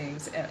these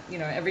things.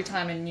 Every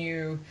time a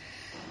new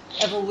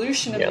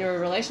evolution of your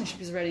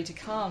relationship is ready to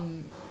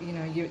come,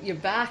 you're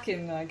back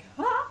in like,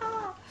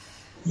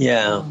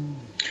 Yeah.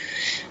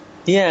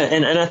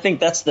 And I think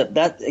that's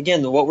that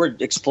again, what we're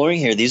exploring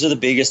here. These are the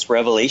biggest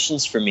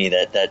revelations for me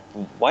that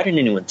why didn't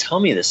anyone tell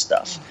me this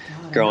stuff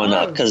growing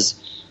up? Because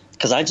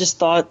I just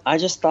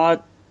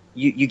thought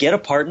you get a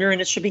partner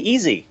and it should be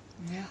easy.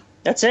 Yeah.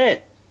 That's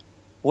it.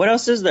 What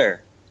else is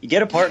there? You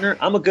get a partner.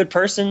 I'm a good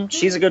person.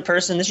 She's a good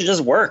person. This should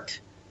just work.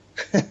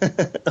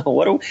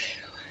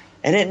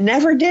 And it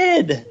never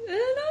did.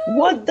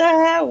 What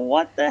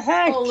the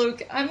heck? Oh,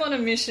 Luke, I'm on a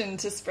mission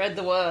to spread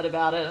the word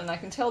about it, and I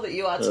can tell that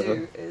you are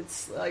too.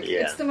 It's like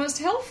it's the most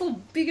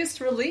helpful, biggest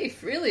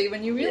relief, really,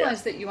 when you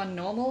realize that you are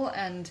normal.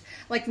 And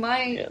like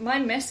my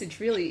message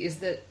really is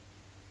that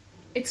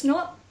it's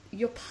not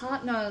your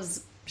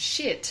partner's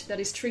shit that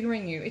is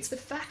triggering you. It's the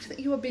fact that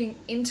you are being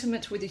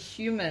intimate with a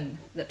human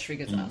that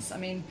triggers us.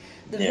 The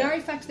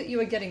very fact that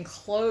you are getting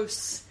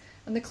close,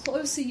 and the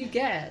closer you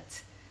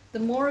get, the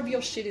more of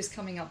your shit is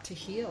coming up to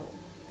heal.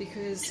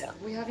 Because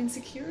we have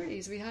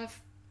insecurities, we have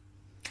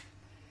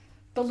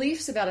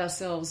beliefs about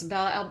ourselves,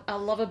 about our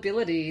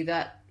lovability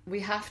that we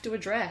have to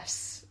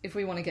address if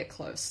we want to get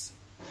close.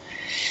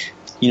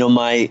 So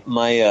my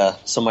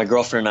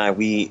girlfriend and I,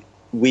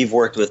 we've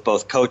worked with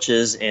both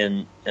coaches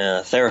and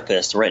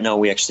therapists. Right now,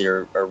 we actually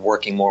are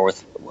working more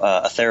with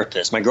a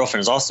therapist. My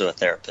girlfriend is also a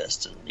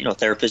therapist.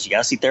 Therapists, you got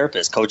to see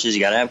therapists. Coaches,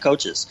 you got to have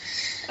coaches.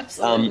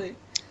 Absolutely.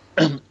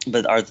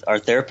 But our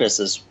therapist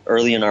is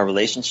early in our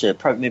relationship,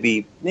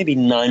 probably maybe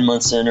 9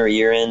 months in or a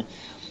year in.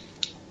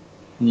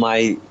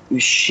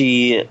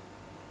 She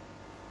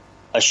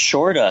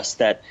assured us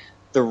that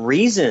the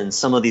reason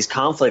some of these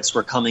conflicts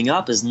were coming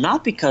up is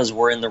not because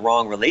we're in the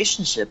wrong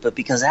relationship, but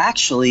because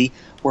actually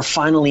we're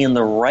finally in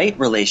the right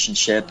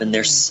relationship, and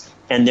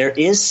there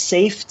is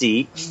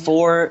safety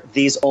for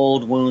these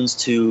old wounds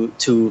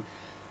to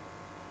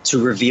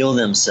reveal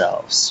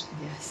themselves.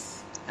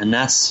 Yes. And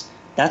that's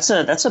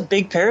a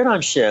big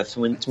paradigm shift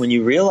when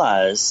you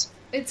realize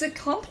it's a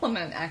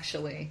compliment,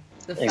 actually,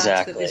 the fact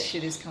Exactly. that this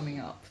shit is coming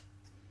up.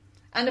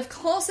 And of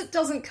course it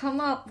doesn't come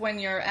up when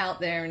you're out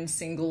there in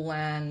single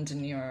land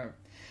and you're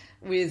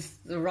with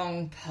the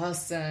wrong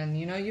person.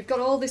 You know, you've got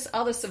all this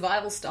other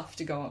survival stuff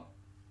to go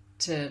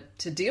to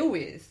deal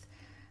with.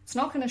 It's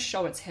not going to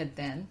show its head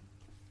then.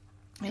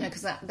 You know,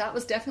 because that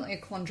was definitely a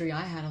quandary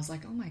I had. I was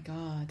like, oh my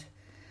God,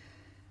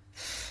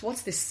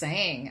 what's this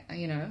saying?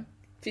 You know,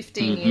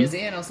 15 years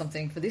in or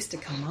something for this to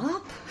come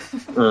up.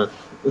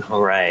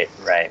 Right.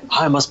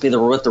 I must be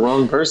with the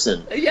wrong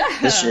person. Yeah,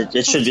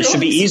 It should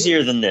be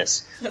easier than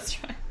this.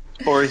 That's right.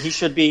 Or he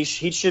should be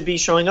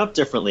showing up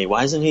differently.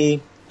 Why isn't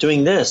he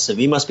doing this? If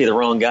he must be the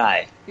wrong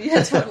guy.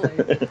 Yeah,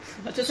 totally.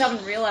 I just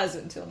haven't realized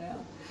it until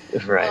now.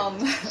 Right.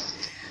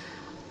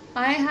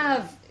 I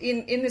have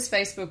in this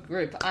Facebook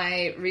group,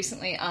 I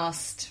recently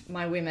asked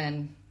my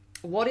women,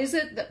 what is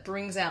it that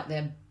brings out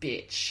their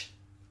bitch?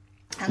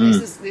 And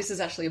this is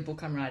actually a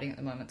book I'm writing at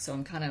the moment, so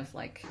I'm kind of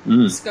like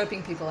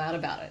scoping people out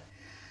about it.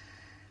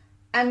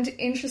 And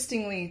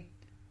interestingly,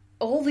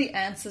 all the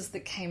answers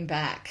that came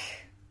back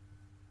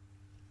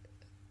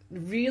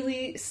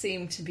really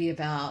seemed to be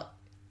about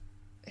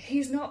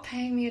he's not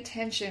paying me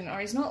attention, or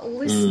he's not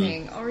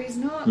listening, or he's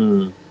not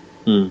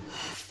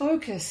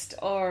focused,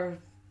 or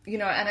you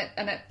know,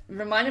 and it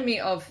reminded me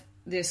of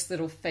this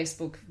little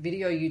Facebook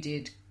video you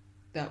did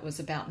that was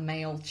about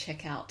male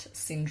checkout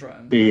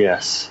syndrome.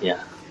 Yes. Yeah.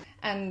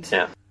 And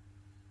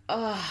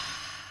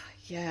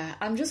Yeah.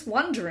 I'm just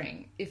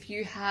wondering if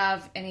you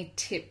have any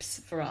tips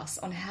for us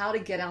on how to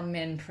get our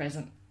men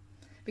present,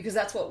 because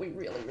that's what we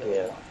really, really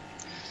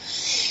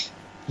want.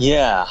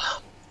 Yeah.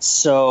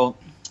 So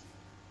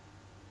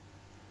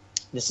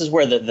this is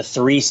where the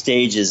 3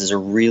 stages is a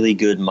really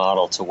good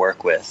model to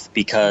work with,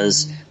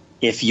 because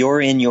if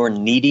you're in your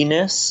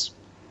neediness,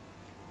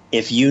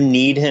 if you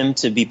need him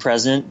to be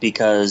present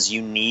because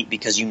you need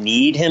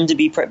him to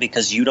be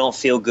because you don't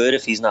feel good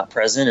if he's not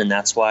present, and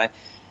that's why,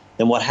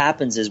 then what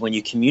happens is when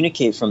you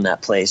communicate from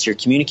that place, you're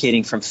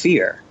communicating from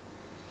fear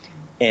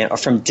or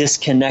from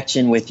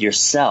disconnection with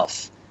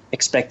yourself,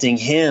 expecting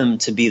him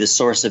to be the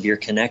source of your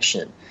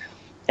connection.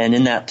 And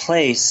in that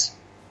place,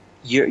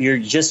 you're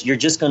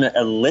just going to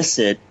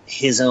elicit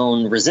his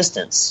own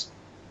resistance,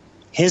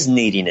 his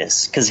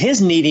neediness, because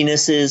his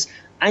neediness is,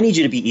 I need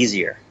you to be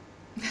easier.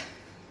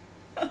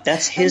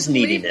 That's his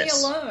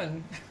neediness. Leave me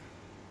alone.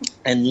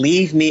 And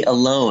leave me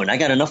alone. I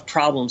got enough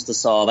problems to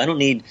solve. I don't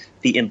need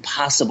the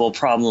impossible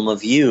problem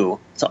of you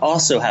to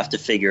also have to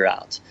figure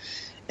out.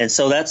 And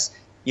so that's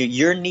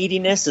your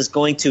neediness is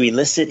going to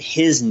elicit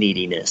his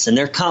neediness, and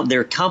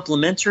they're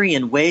complementary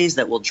in ways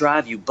that will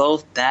drive you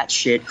both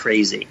batshit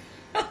crazy.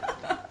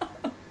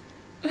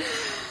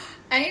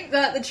 Ain't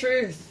that the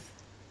truth?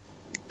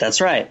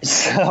 That's right.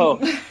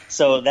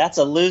 So that's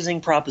a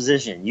losing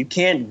proposition. You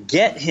can't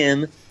get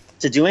him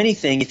to do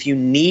anything if you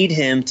need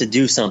him to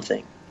do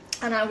something.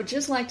 And I would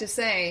just like to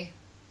say,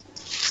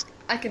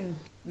 I can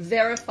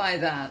verify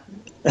that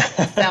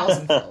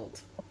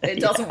 1,000-fold. It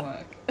doesn't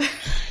work.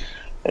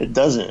 It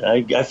doesn't.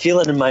 I feel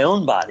it in my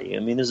own body. I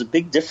mean, there's a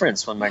big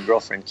difference when my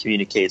girlfriend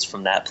communicates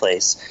from that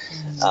place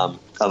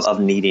of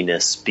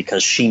neediness,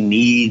 because she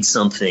needs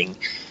something.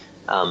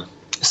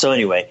 So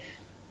anyway,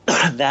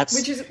 that's...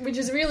 Which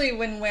is really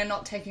when we're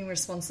not taking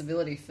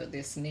responsibility for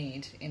this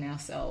need in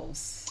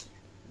ourselves.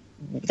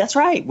 That's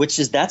right,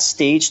 that's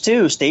stage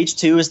 2. Stage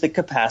 2 is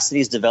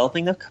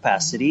developing the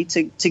capacity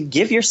to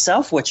give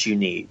yourself what you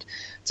need,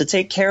 to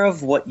take care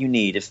of what you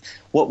need.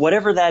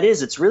 Whatever that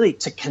is, it's really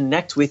to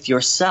connect with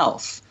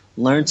yourself.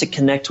 Learn to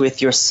connect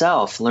with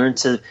yourself. Learn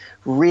to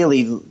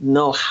really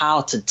know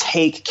how to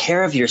take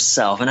care of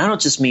yourself. And I don't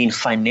just mean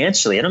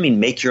financially. I don't mean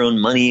make your own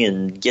money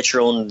and get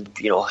your own,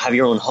 have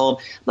your own home.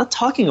 I'm not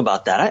talking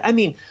about that. I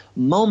mean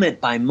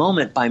moment by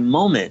moment by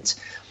moment.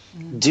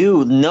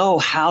 Know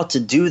how to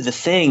do the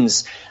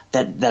things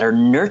that are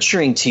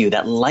nurturing to you,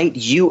 that light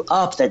you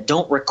up, that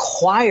don't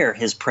require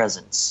his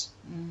presence.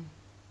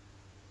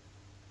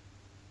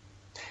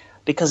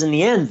 Because in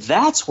the end,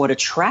 that's what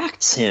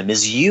attracts him,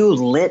 is you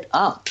lit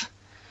up,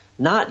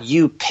 not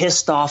you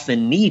pissed off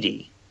and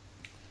needy.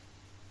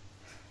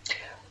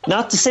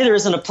 Not to say there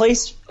isn't a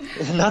place,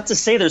 not to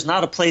say there's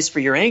not a place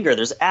for your anger.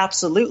 There's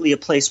absolutely a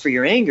place for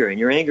your anger, and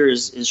your anger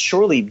is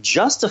surely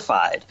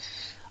justified.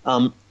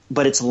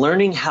 But it's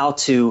learning how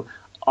to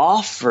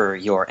offer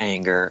your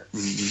anger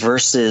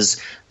versus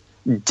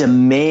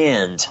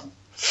demand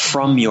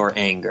from your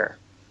anger.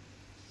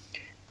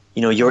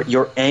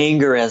 Your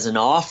anger as an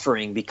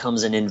offering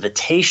becomes an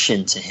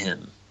invitation to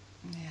him,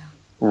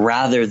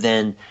 rather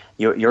than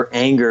your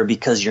anger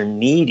because you're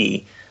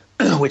needy,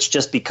 which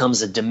just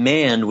becomes a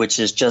demand, which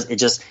is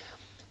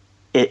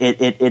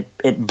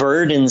it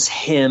burdens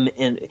him.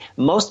 And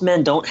most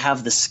men don't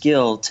have the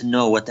skill to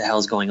know what the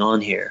hell's going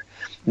on here.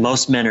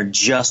 Most men are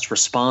just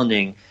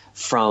responding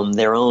from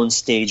their own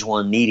stage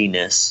one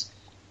neediness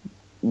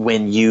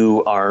when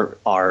you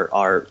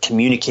are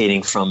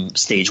communicating from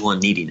stage one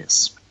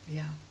neediness.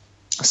 Yeah.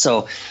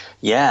 So,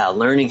 yeah,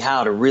 learning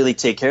how to really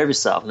take care of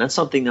yourself. And that's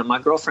something that my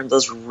girlfriend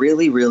does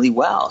really, really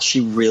well. She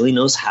really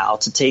knows how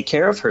to take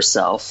care of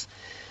herself.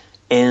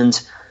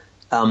 And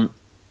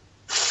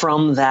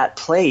from that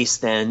place,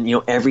 then,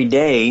 every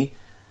day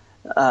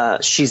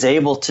she's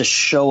able to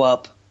show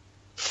up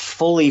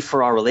fully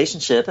for our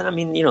relationship. And I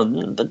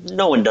mean, but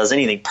no one does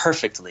anything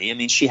perfectly. I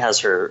mean, she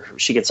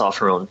gets off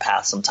her own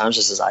path sometimes,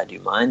 just as I do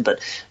mine.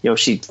 But,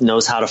 she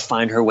knows how to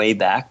find her way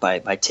back by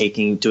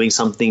doing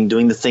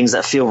the things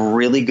that feel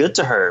really good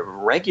to her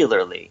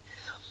regularly.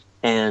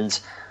 And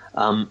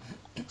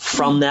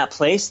from that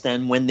place,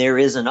 then, when there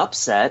is an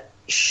upset,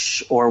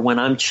 or when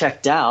I'm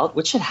checked out,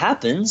 which it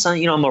happens,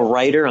 I'm a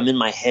writer. I'm in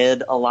my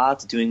head a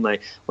lot,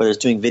 whether it's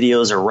doing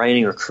videos or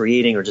writing or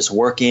creating or just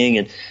working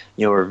and,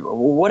 or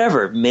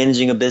whatever,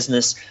 managing a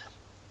business.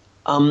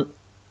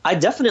 I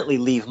definitely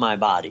leave my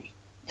body.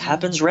 It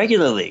happens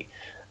regularly.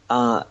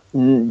 I'm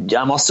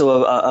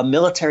also a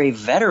military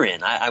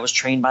veteran. I was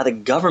trained by the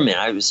government.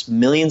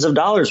 Millions of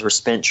dollars were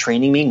spent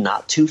training me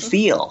not to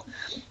feel.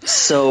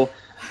 So,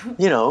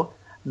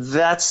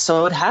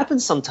 so it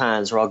happens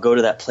sometimes where I'll go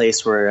to that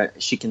place where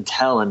she can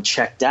tell I'm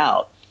checked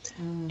out.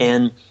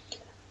 And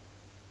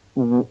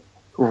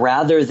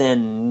rather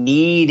than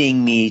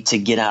needing me to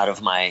get out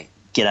of my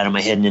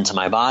head and into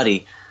my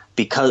body,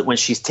 because when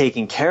she's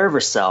taking care of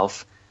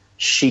herself,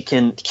 she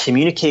can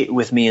communicate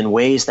with me in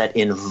ways that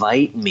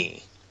invite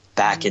me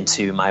back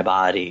into my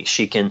body.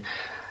 She can,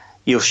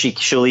 she'll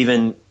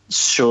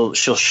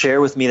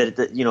share with me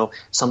that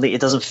something, it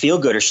doesn't feel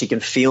good, or she can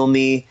feel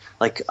me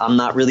like I'm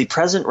not really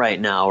present right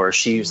now, or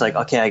she's like,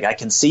 okay, I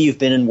can see you've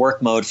been in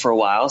work mode for a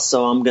while,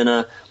 so I'm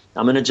gonna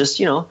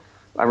just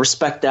I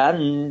respect that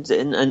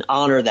and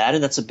honor that,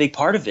 and that's a big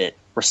part of it.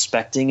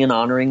 Respecting and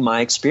honoring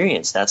my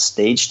experience. That's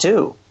stage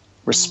 2.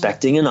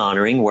 Respecting and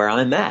honoring where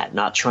I'm at,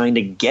 not trying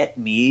to get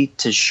me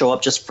to show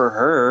up just for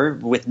her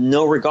with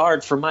no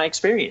regard for my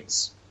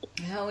experience.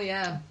 Hell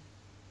yeah.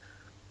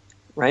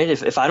 Right?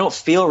 If I don't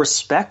feel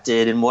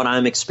respected in what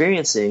I'm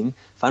experiencing,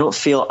 if I don't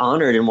feel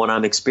honored in what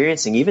I'm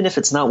experiencing, even if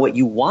it's not what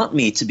you want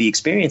me to be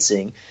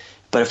experiencing,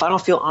 but if I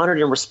don't feel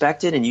honored and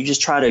respected and you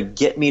just try to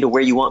get me to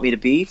where you want me to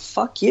be,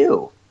 fuck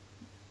you.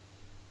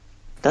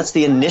 That's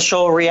the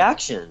initial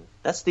reaction.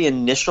 That's the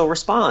initial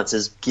response,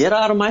 is get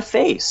out of my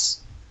face.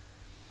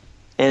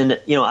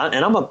 And,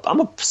 I'm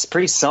a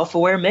pretty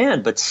self-aware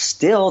man, but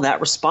still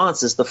that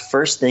response is the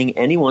first thing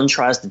anyone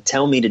tries to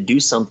tell me to do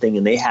something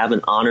and they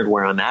haven't honored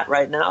where I'm at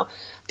right now.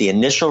 The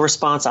initial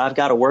response I've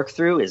got to work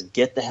through is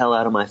get the hell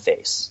out of my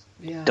face.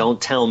 Yeah. Don't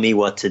tell me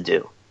what to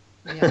do.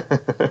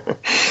 Yeah.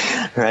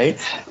 Right?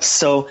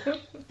 So,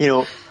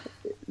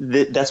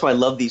 that's why I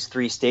love these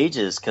 3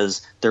 stages,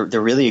 because they're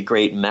really a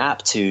great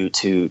map to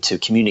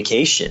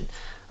communication.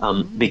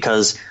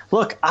 Because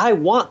look, I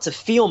want to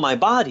feel my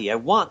body. I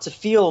want to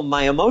feel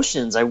my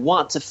emotions. I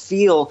want to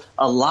feel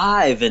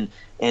alive, and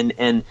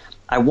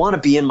I want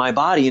to be in my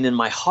body and in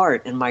my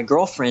heart. And my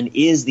girlfriend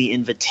is the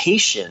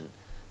invitation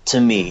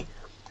to me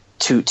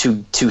to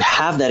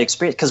have that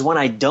experience. Because when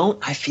I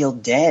don't, I feel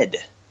dead.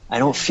 I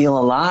don't feel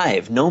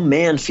alive. No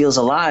man feels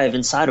alive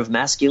inside of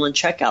masculine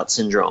checkout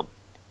syndrome.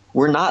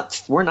 We're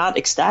not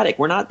ecstatic.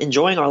 We're not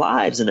enjoying our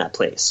lives in that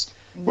place.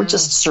 No. We're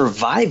just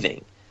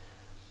surviving.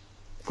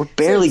 We're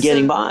barely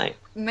getting by.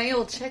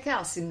 Male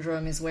checkout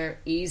syndrome is where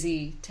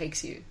easy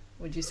takes you,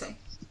 would you say?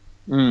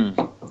 Yeah,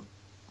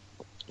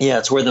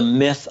 it's where the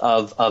myth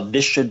of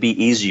this should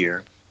be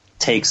easier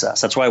takes us.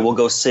 That's why we'll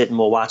go sit and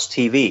we'll watch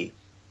TV.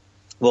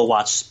 We'll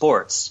watch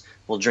sports.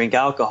 We'll drink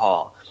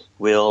alcohol.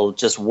 We'll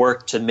just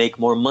work to make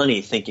more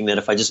money, thinking that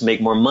if I just make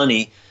more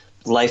money,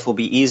 life will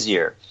be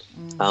easier.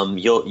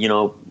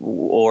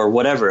 Or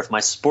whatever. If my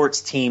sports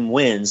team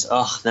wins,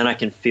 then I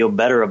can feel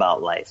better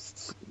about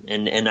life.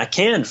 And I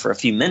can for a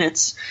few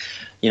minutes,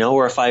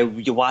 or if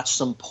you watch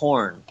some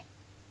porn,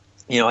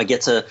 I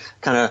get to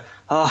kind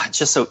of, it's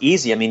just so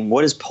easy. I mean,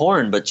 what is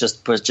porn but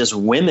just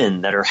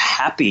women that are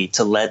happy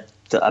to let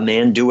a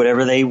man do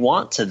whatever they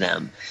want to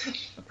them,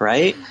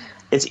 right?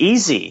 It's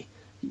easy.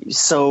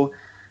 So,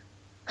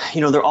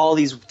 there are all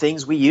these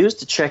things we use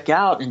to check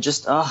out and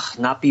just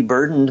not be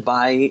burdened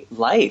by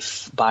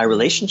life, by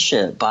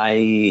relationship, by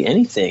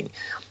anything.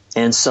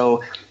 And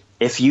so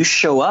if you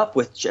show up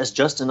with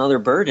just another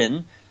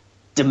burden,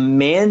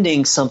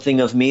 demanding something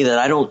of me that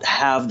I don't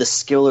have the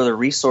skill or the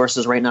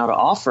resources right now to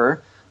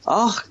offer,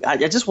 I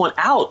just want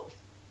out.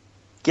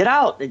 Get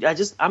out.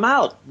 I'm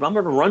out. I'm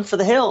going to run for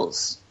the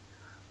hills.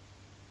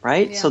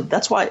 Right? Yeah. So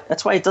that's why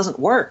it doesn't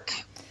work.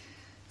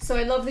 So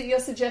I love that you're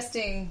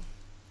suggesting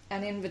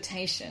an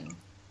invitation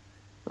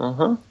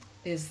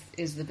is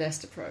the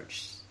best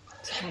approach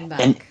to come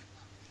back.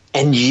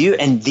 And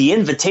the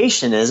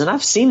invitation is, and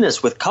I've seen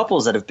this with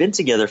couples that have been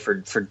together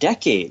for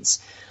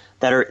decades,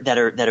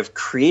 that have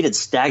created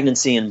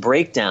stagnancy and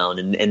breakdown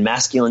and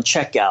masculine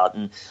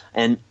checkout.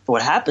 And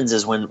what happens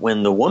is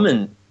when the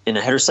woman in a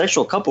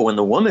heterosexual couple, when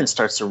the woman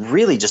starts to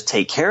really just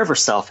take care of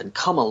herself and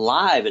come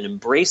alive and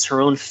embrace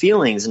her own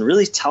feelings and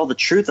really tell the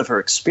truth of her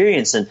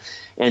experience,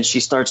 and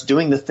she starts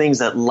doing the things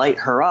that light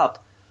her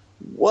up,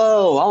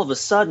 whoa, all of a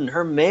sudden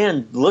her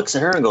man looks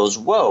at her and goes,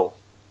 whoa,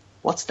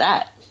 what's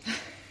that?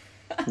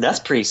 That's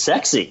pretty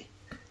sexy.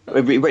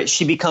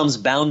 She becomes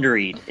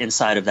boundaried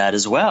inside of that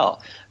as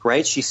well,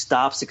 right? She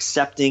stops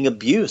accepting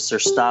abuse or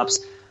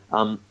stops,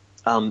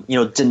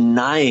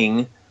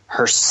 denying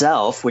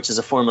herself, which is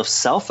a form of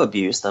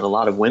self-abuse that a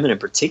lot of women in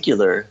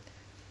particular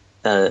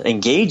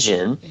engage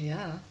in.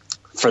 Yeah.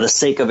 For the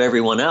sake of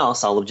everyone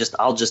else, I'll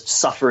just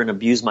suffer and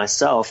abuse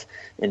myself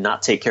and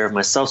not take care of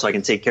myself so I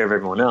can take care of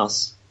everyone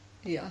else.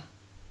 Yeah.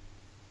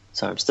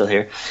 Sorry, I'm still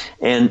here.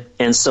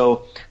 And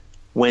so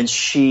when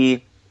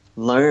she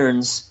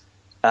learns,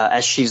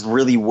 as she's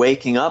really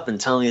waking up and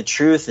telling the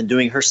truth and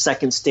doing her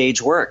second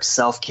stage work,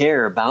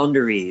 self-care,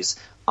 boundaries,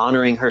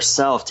 honoring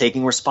herself,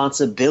 taking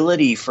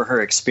responsibility for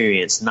her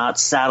experience, not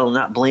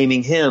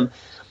blaming him,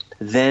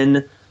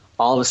 then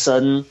all of a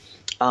sudden,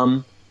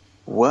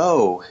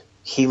 whoa,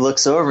 he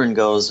looks over and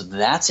goes,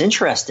 that's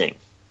interesting.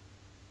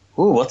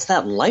 Ooh, what's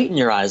that light in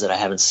your eyes that I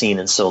haven't seen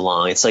in so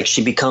long? It's like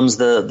she becomes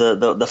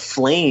the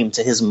flame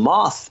to his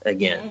moth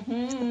again.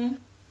 Mm-hmm.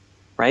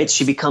 Right?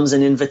 She becomes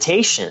an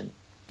invitation.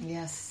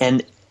 Yes.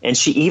 And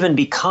she even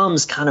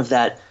becomes kind of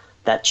that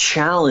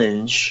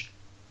challenge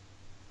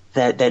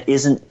that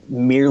isn't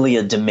merely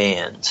a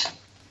demand.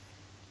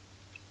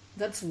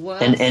 That's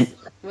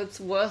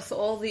worth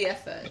all the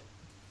effort.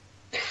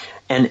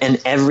 And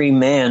every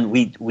man,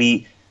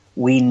 we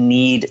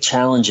need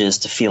challenges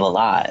to feel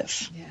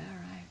alive. Yeah,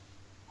 right.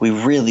 We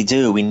really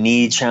do. We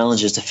need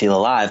challenges to feel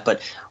alive,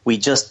 but we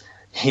just,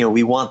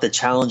 we want the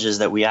challenges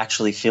that we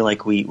actually feel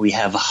like we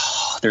have.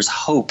 There's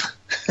hope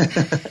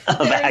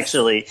Hope.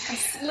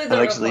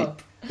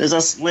 There's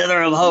a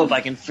slither of hope. I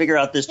can figure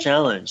out this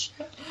challenge,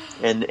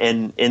 and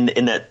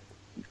in that,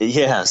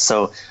 yeah.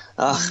 So,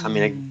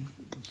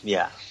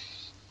 yeah.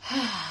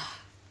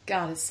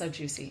 God, it's so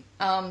juicy.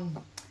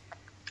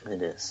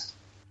 It is.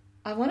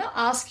 I want to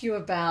ask you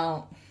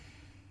about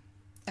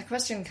a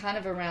question kind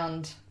of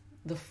around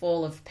the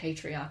fall of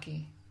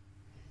patriarchy.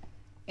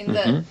 In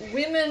that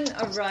women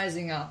are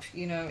rising up,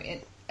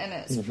 and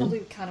it's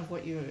probably kind of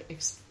what you're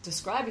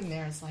describing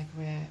there. It's like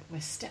we're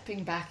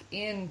stepping back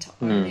into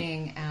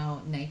owning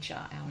our nature,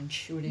 our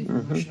intuitive,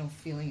 emotional,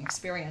 feeling,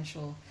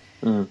 experiential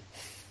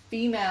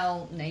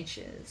female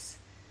natures.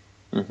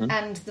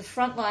 And the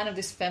front line of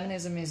this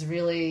feminism is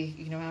really,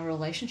 our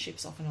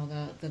relationships often, or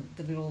the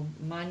little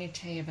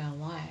minutiae of our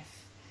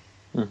life.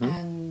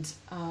 And,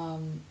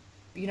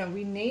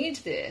 we need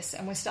this,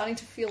 and we're starting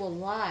to feel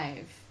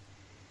alive.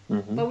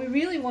 But we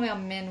really want our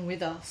men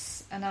with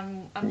us. And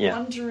I'm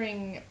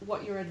wondering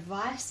what your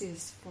advice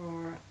is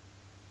for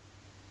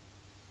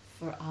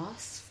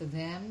us, for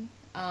them,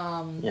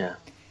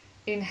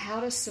 in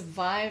how to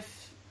survive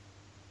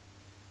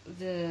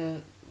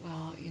the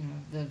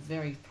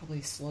very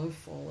probably slow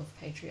fall of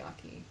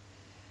patriarchy.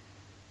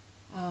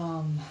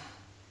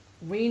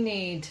 We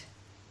need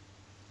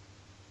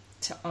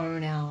to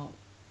own our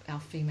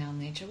female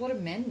nature. What do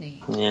men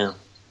need? Yeah.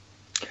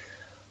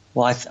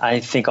 Well, I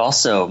think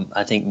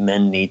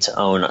men need to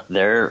own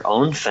their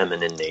own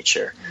feminine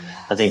nature.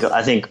 Yes.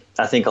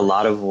 I think a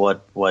lot of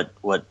what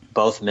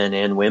both men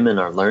and women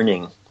are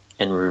learning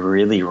and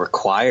really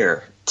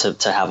require to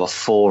have a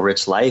full,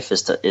 rich life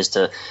is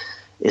to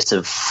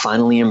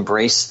finally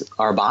embrace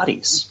our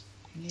bodies.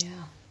 Yeah.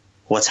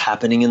 What's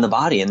happening in the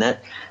body, and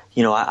that,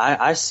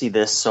 I see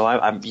this. So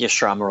I'm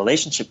I'm a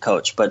relationship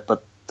coach, but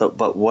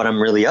what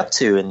I'm really up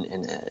to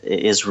and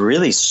is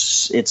really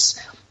it's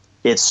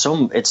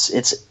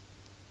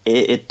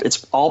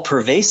all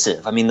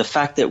pervasive. I mean, the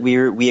fact that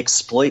we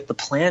exploit the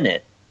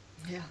planet,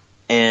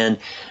 and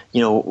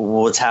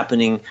what's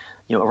happening,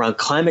 around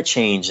climate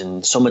change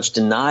and so much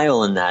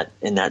denial in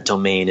that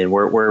domain, and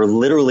we're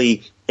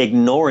literally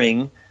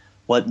ignoring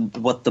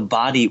what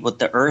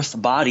the earth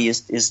body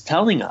is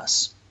telling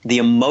us. The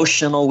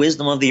emotional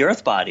wisdom of the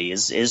earth body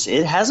is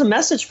it has a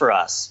message for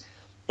us,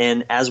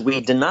 and as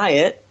we deny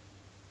it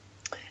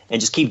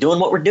and just keep doing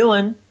what we're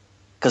doing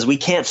because we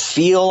can't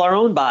feel our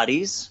own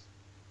bodies.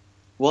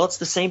 Well, it's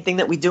the same thing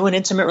that we do in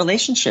intimate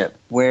relationship,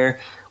 where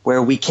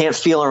we can't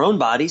feel our own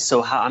body.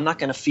 So I'm not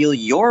going to feel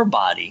your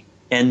body,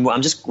 and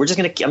I'm just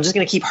going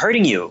to keep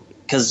hurting you,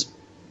 because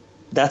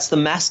that's the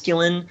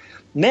masculine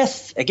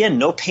myth. Again,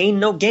 no pain,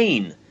 no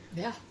gain.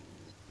 Yeah.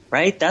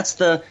 Right. That's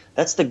the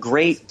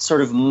great sort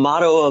of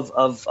motto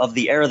of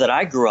the era that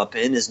I grew up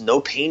in, is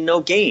no pain,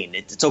 no gain.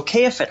 It's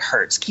okay if it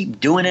hurts. Keep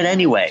doing it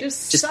anyway.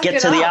 Just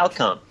get to the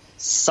outcome.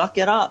 Suck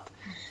it up.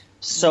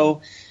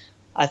 So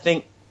I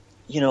think,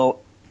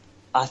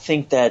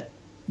 that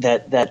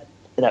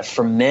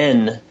for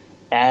men,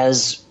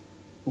 as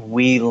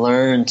we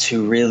learn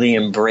to really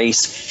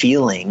embrace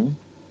feeling,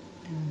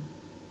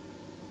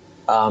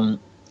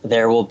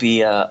 there will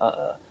be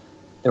a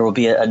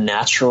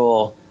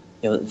natural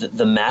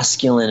the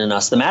masculine in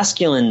us, the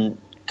masculine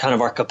kind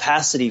of our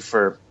capacity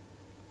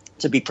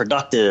to be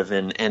productive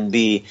and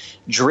be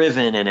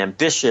driven and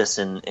ambitious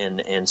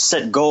and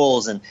set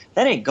goals, and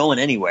that ain't going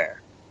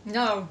anywhere.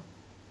 No.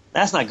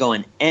 That's not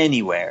going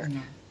anywhere.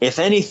 No. If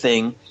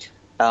anything,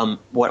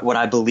 what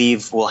I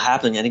believe will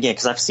happen, and again,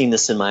 because I've seen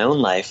this in my own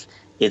life,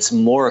 it's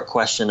more a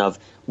question of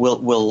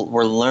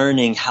we're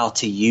learning how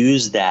to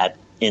use that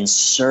in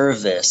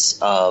service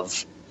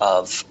of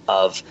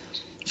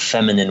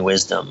feminine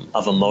wisdom,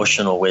 of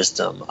emotional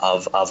wisdom,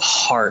 of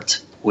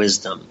heart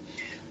wisdom,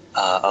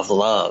 of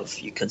love,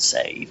 you could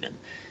say even.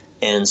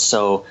 And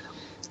so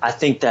I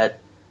think that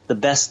the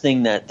best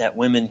thing that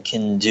women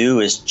can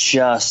do is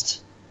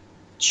just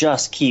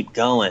keep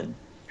going.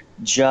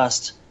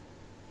 Just,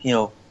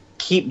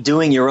 keep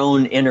doing your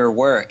own inner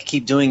work,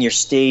 keep doing your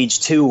stage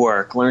 2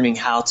 work, learning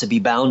how to be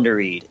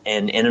boundaried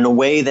and in a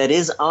way that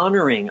is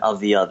honoring of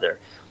the other.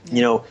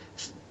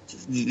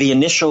 The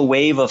initial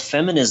wave of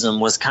feminism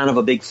was kind of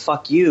a big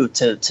fuck you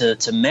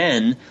to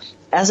men,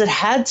 as it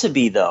had to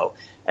be, though,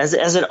 as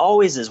it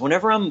always is.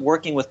 Whenever I'm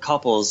working with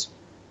couples,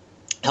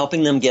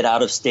 helping them get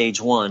out of stage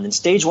 1. In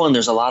stage 1,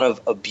 there's a lot of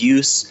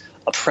abuse,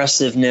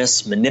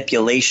 oppressiveness,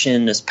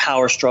 manipulation, this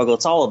power struggle.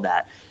 It's all of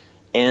that.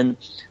 And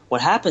what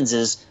happens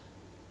is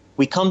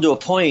we come to a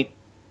point,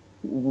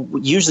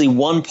 usually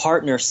one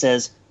partner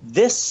says,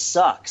 "This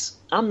sucks.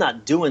 I'm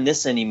not doing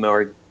this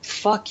anymore.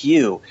 Fuck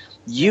you.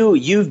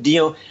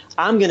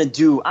 I'm gonna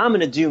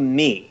do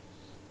me,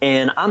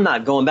 and I'm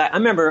not going back." I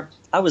remember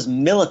I was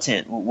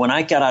militant when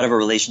I got out of a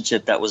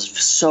relationship that was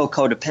so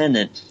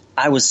codependent.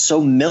 I was so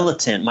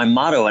militant. My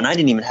motto, and I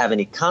didn't even have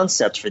any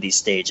concept for these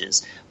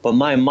stages, but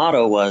my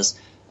motto was,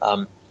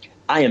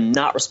 I am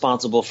not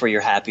responsible for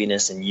your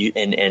happiness,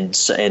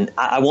 and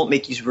I won't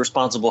make you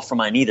responsible for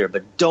mine either,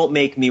 but don't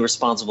make me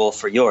responsible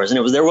for yours.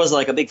 And there was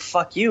like a big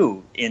fuck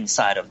you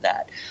inside of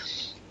that.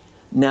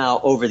 Now,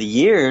 over the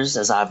years,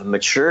 as I've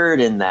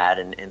matured in that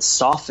and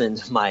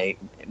softened my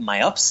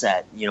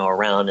upset,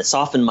 around, and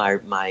softened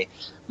my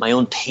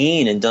own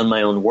pain and done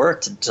my own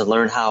work to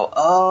learn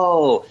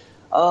how,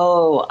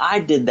 I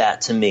did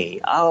that to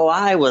me. Oh,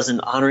 I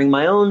wasn't honoring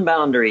my own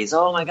boundaries.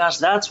 Oh my gosh,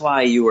 that's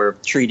why you were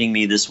treating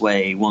me this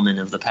way, woman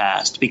of the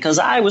past, because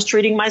I was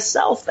treating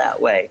myself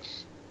that way.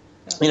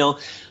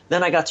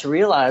 Then I got to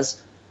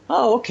realize,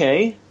 oh,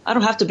 okay, I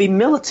don't have to be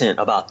militant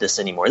about this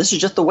anymore. This is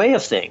just the way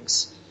of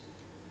things,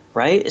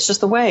 right? It's just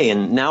the way.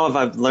 And now if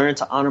I've learned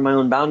to honor my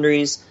own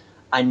boundaries,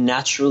 I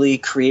naturally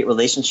create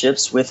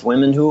relationships with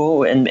women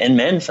and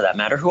men for that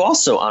matter, who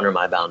also honor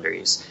my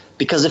boundaries.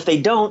 Because if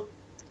they don't,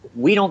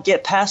 we don't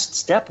get past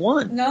step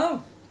 1.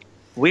 No.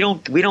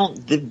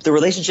 The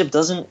relationship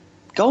doesn't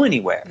go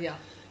anywhere. Yeah.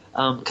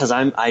 Because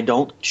I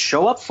don't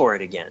show up for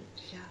it again.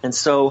 Yeah. And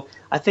so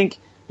I think,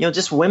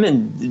 just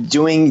women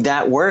doing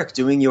that work,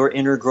 doing your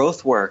inner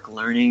growth work,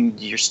 learning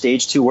your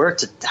stage 2 work,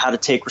 how to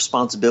take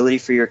responsibility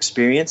for your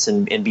experience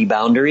and be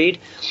boundaried,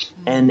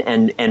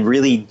 and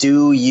really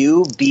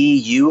be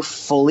you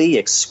fully,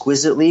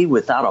 exquisitely,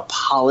 without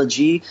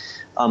apology,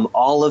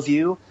 all of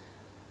you.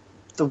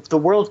 The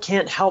world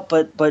can't help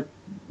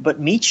but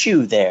meet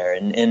you there,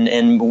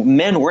 and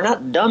men, we're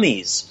not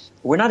dummies.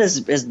 We're not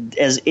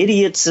as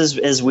idiots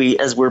as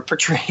we're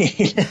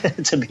portrayed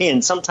to be,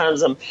 and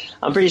sometimes I'm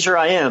pretty sure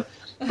I am.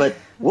 But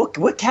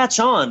we'll catch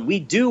on. We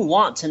do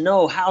want to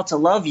know how to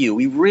love you.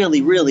 We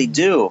really, really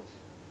do.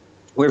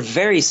 We're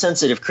very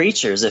sensitive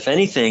creatures. If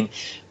anything,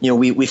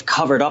 we've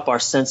covered up our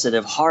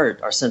sensitive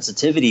heart, our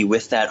sensitivity,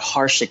 with that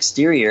harsh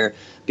exterior,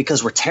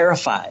 because we're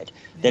terrified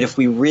that if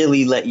we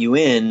really let you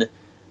in,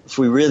 if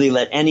we really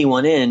let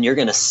anyone in, you're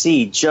going to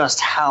see just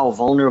how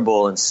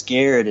vulnerable and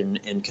scared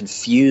and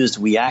confused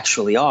we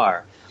actually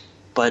are.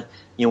 But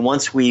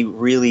once we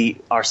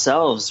really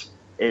ourselves,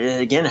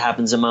 it again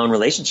happens in my own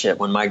relationship.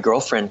 When my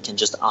girlfriend can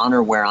just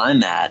honor where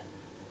I'm at,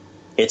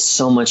 it's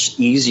so much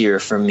easier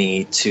for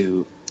me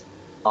to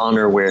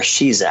honor where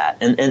she's at.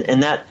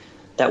 And that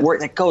work,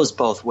 that goes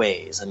both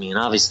ways. I mean,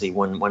 obviously,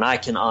 when I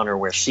can honor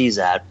where she's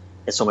at,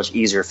 it's so much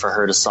easier for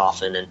her to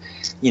soften. And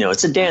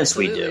it's a dance.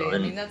 Absolutely. We do.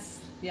 And that's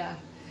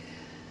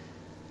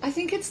I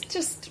think it's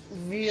just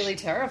really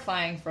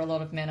terrifying for a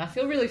lot of men. I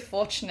feel really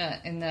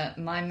fortunate in that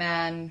my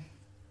man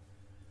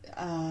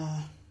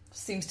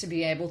seems to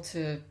be able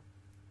to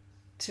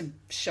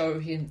show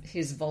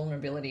his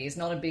vulnerability. He's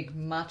not a big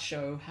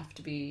macho, have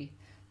to be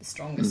the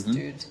strongest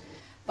dude.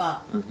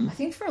 But I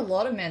think for a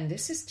lot of men,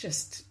 this is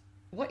just,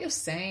 what you're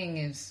saying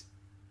is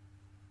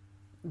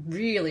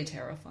really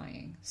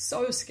terrifying.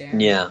 So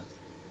scary.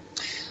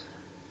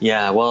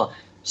 Yeah, well,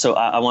 so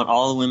I want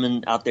all the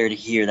women out there to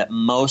hear that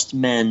most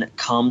men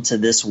come to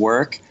this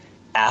work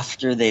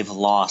after they've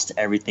lost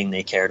everything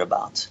they cared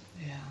about.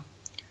 Yeah.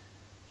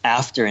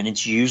 After, and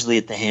it's usually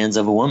at the hands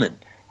of a woman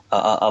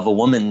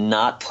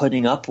not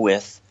putting up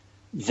with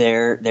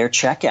their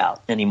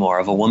checkout anymore,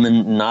 of a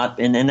woman not,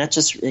 and that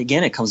just,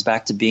 again, it comes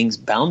back to being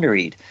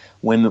boundaried.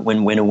 When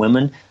a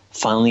woman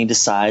finally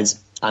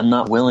decides, I'm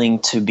not willing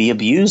to be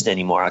abused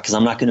anymore because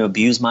I'm not going to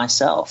abuse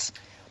myself,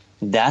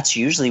 that's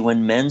usually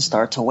when men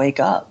start to wake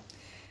up.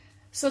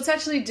 So it's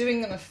actually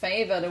doing them a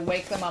favor to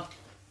wake them up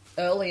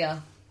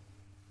earlier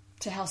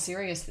to how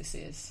serious this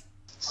is.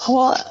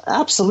 Well,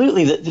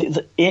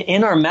 absolutely.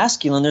 In our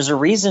masculine, there's a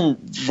reason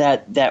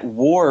that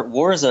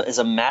war is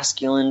a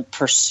masculine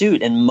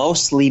pursuit, and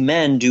mostly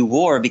men do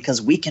war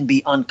because we can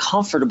be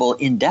uncomfortable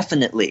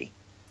indefinitely.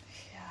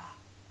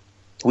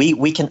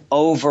 We can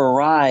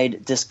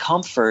override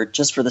discomfort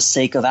just for the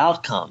sake of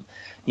outcome.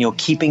 You know,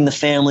 keeping the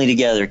family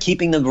together,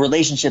 keeping the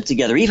relationship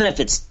together, even if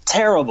it's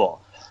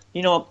terrible.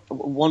 You know,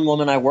 one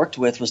woman I worked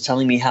with was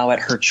telling me how at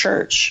her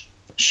church,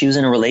 she was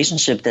in a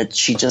relationship that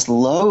she just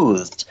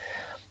loathed,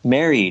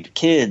 married,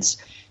 kids,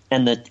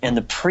 and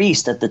the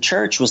priest at the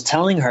church was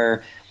telling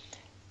her,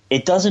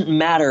 it doesn't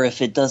matter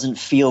if it doesn't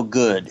feel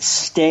good.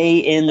 Stay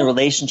in the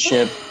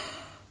relationship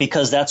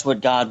because that's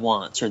what God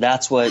wants, or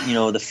that's what, you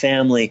know, the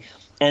family.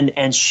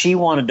 And she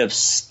wanted to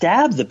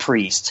stab the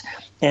priest.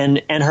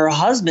 And her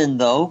husband,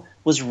 though,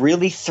 was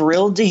really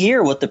thrilled to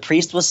hear what the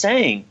priest was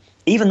saying,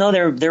 even though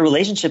their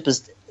relationship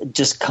is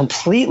just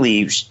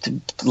completely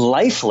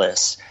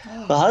lifeless.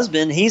 The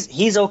husband,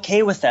 he's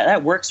okay with that.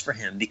 That works for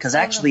him because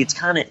actually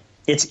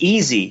it's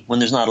easy when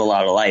there's not a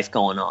lot of life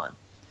going on.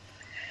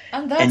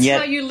 And that's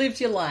how you lived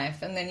your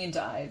life, and then you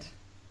died.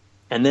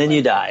 And then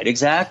you died,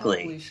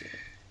 exactly. Holy shit.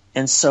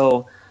 And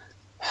so,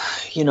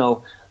 you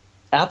know,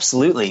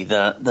 absolutely,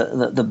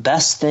 the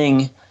best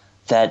thing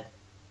that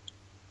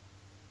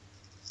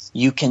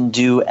you can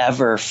do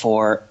ever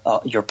for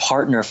your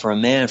partner, for a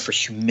man, for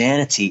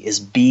humanity, is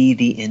be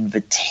the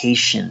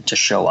invitation to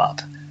show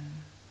up.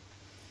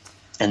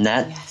 And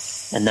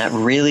that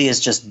really is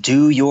just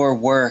do your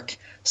work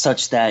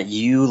such that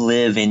you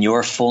live in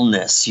your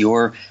fullness,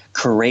 you're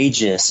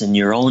courageous in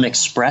your own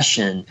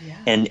expression,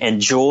 and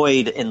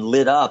joyed and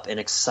lit up and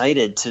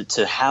excited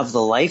to have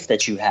the life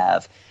that you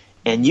have.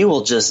 And you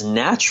will just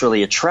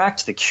naturally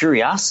attract the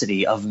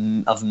curiosity of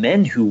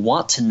men who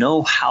want to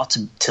know how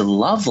to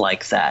love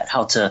like that,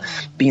 how to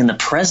be in the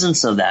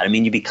presence of that. I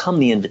mean, you become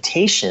the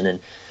invitation, and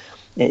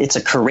it's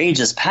a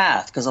courageous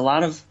path because a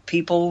lot of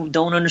people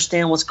don't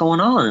understand what's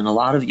going on, and a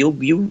lot of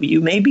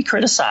you may be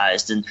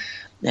criticized, and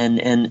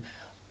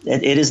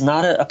it is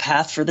not a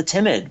path for the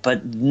timid.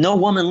 But no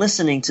woman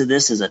listening to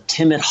this is a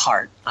timid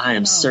heart. I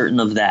am certain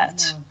of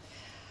that. No.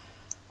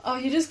 Oh,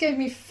 you just gave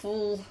me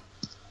full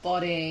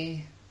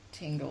body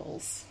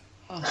tingles.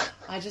 Oh,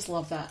 I just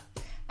love that.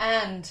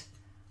 And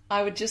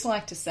I would just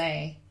like to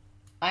say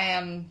I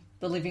am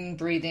the living,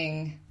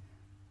 breathing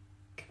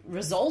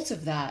result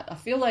of that. I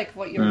feel like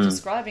what you're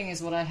describing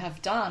is what I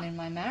have done in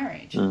my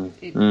marriage.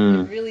 It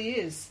really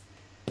is.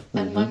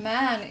 And my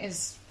man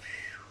is,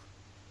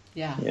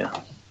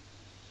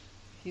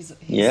 he's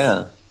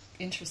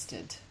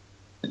interested.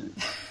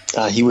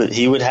 He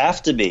would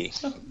have to be.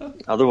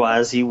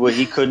 Otherwise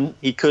he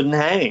couldn't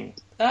hang.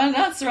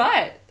 That's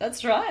right.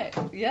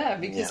 Yeah,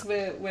 because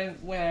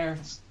we're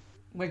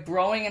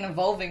growing and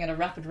evolving at a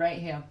rapid rate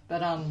here.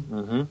 But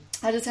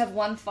I just have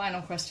one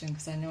final question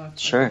because I know I've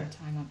put your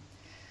time up.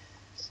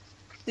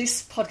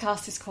 This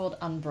podcast is called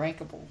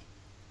Unbreakable,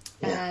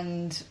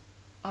 and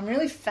I'm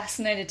really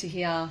fascinated to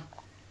hear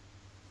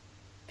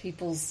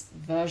people's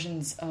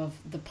versions of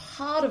the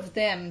part of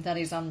them that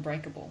is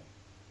unbreakable.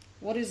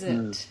 What is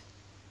it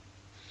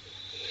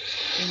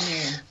in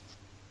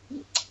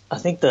you? I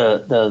think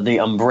the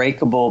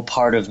unbreakable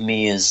part of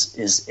me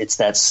is it's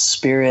that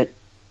spirit.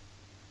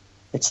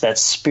 It's that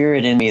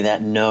spirit in me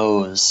that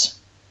knows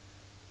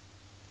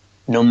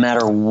no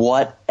matter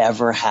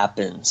whatever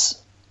happens,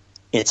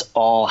 it's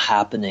all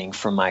happening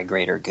for my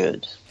greater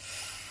good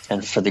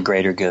and for the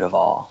greater good of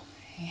all.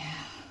 Yeah.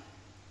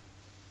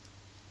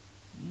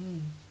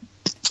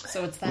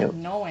 So it's that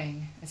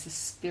knowing. It's the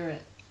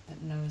spirit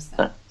that knows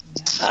that.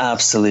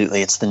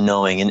 Absolutely. It's the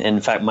knowing. And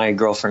in fact, my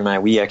girlfriend and I,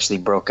 we actually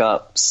broke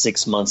up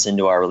 6 months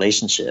into our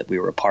relationship. We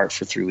were apart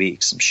for 3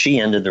 weeks. She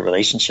ended the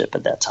relationship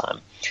at that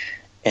time.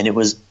 And it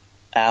was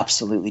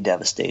absolutely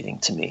devastating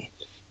to me.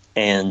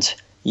 And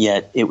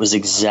yet it was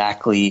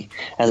exactly,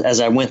 as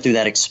I went through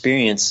that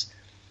experience,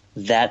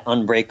 that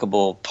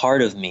unbreakable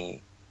part of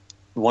me,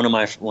 one of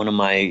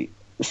my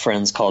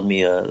friends called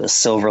me a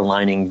silver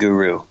lining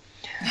guru.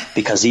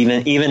 Because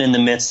even in the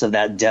midst of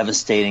that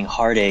devastating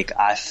heartache,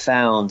 I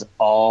found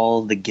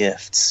all the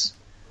gifts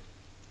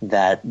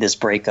that this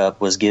breakup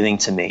was giving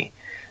to me.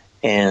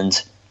 And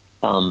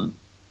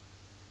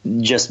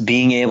just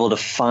being able to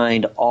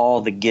find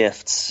all the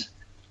gifts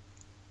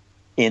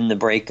in the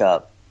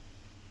breakup,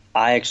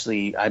 I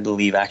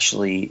believe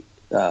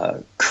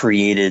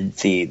created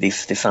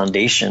the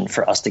foundation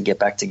for us to get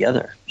back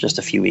together just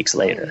a few weeks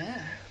later.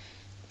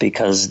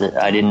 Because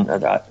I didn't...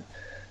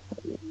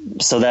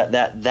 So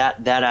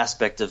that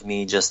aspect of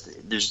me, just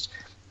there's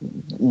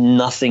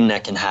nothing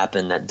that can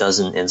happen that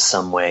doesn't in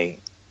some way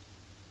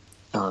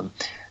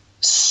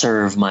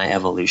serve my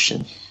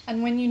evolution.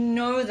 And when you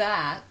know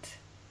that,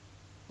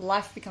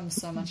 life becomes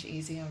so much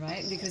easier,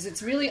 right? Because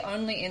it's really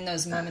only in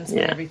those moments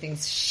when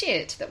everything's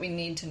shit that we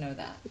need to know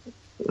that.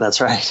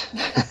 That's right.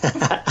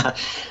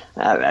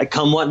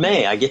 Come what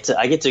may, I get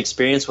to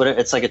experience what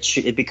it's like.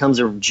 It becomes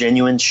a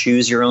genuine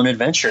choose your own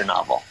adventure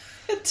novel.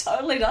 It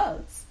totally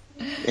does.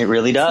 It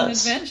really does.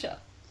 It's an adventure.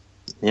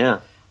 Yeah.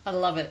 I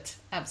love it.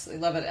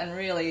 Absolutely love it. And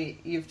really,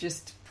 you've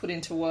just put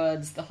into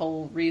words the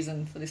whole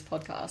reason for this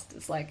podcast.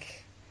 It's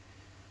like,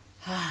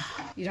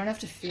 you don't have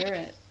to fear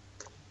it.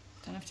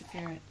 Don't have to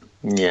fear it.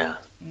 Yeah.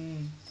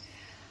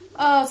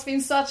 Oh, it's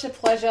been such a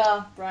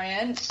pleasure,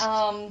 Brian.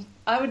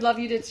 I would love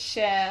you to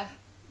share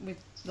with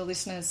the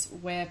listeners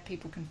where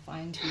people can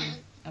find you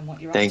and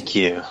what you're up to. Thank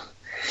you.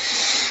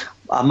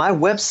 My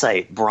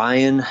website,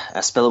 Brian,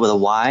 I spell it with a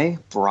Y,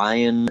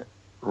 Brian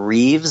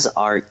Reeves,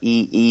 REEVES.com,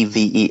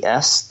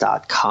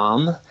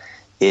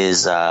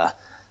 is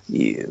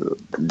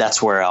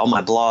that's where all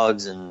my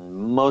blogs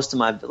and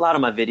a lot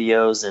of my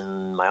videos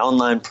and my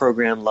online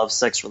program, Love,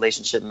 Sex,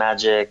 Relationship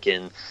Magic,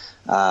 and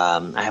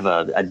I have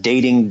a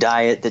dating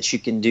diet that you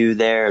can do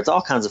there. It's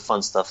all kinds of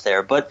fun stuff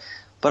there. But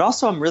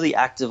also I'm really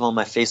active on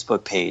my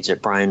Facebook page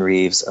at Brian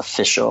Reeves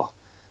Official.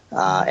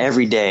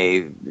 Every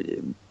day,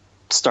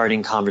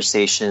 starting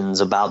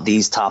conversations about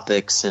these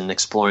topics and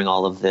exploring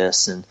all of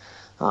this. And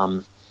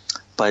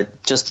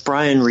but just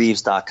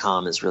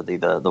BrianReeves.com is really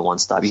the one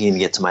stop. You can even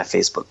get to my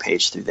Facebook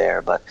page through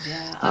there. But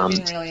yeah, I've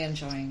been really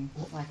enjoying,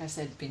 like I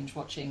said, binge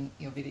watching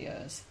your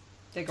videos.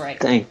 They're great.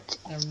 Thank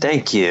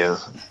you.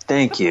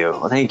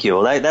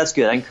 Well, that's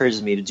good. That encourages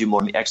me to do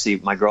more. Actually,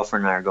 my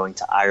girlfriend and I are going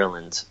to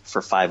Ireland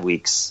for 5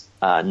 weeks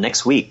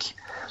next week.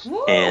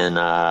 Woo! And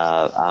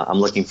I'm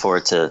looking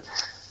forward to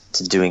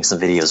doing some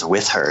videos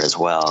with her as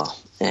well,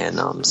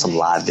 and some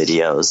live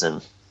videos.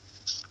 And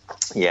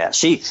yeah,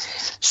 she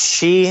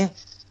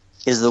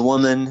is the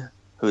woman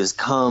who has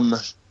come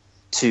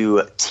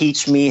to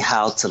teach me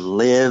how to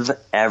live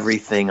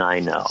everything I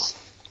know.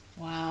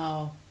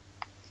 Wow.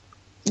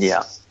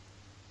 Yeah.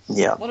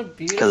 Yeah. What a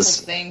beautiful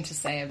thing to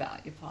say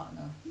about your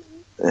partner.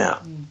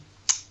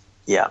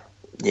 Yeah.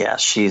 Yeah.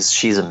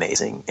 She's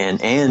amazing.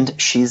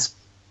 And she's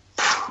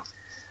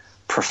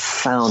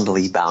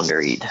profoundly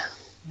boundaried.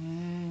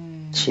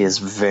 She is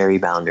very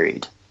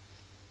boundaried.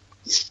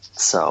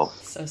 So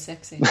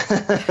sexy.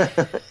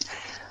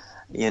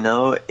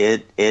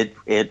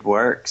 It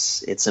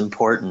works. It's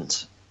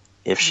important.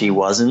 If she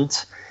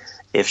wasn't,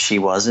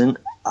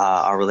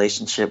 our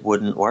relationship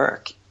wouldn't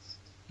work.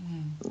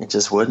 It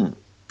just wouldn't.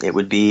 It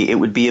would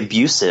be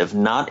abusive,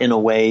 not in a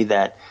way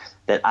that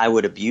I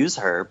would abuse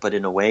her, but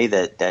in a way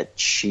that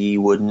she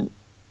wouldn't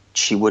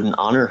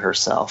honor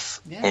herself.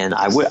 Yeah. And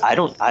I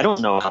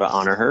don't know how to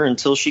honor her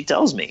until she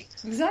tells me.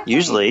 Exactly.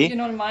 Usually you're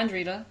not a mind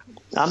reader.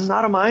 I'm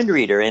not a mind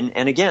reader.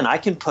 And again, I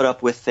can put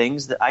up with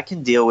things, that I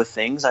can deal with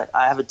things. I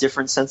have a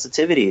different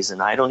sensitivities,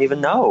 and I don't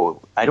even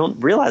know. I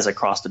don't realize I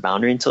crossed a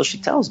boundary until she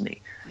tells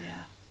me.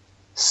 Yeah.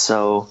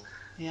 So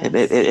yes.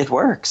 It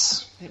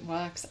works. It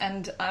works.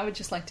 And I would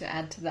just like to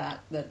add to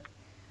that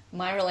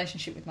my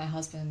relationship with my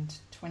husband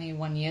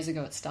 21 years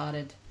ago, it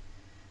started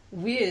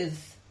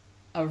with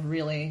a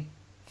really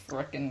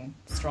freaking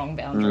strong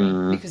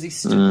boundary because he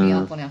stood me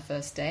up on our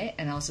first date,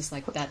 and I was just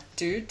like, that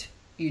dude,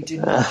 you do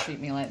not treat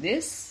me like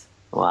this.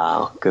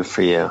 Wow, good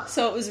for you.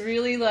 So it was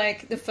really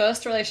like the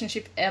first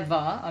relationship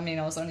ever. I mean,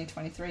 I was only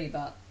 23,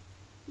 but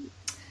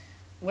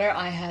where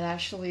I had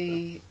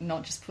actually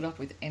not just put up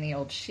with any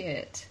old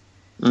shit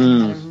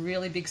and had a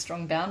really big,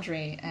 strong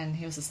boundary, and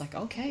he was just like,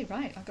 okay,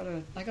 right, I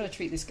gotta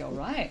treat this girl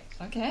right.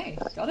 Okay,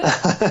 got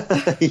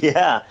it.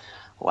 Yeah.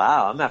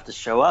 Wow, I'm going to have to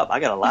show up. I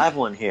got a live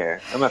one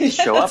here. I'm going to have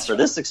to show up for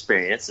this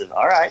experience.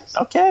 All right,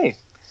 okay.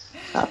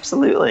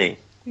 Absolutely.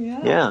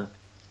 Yeah.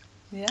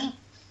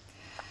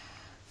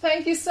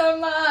 Thank you so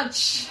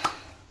much.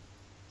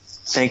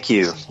 Thank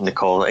you,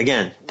 Nicole.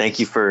 Again, thank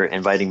you for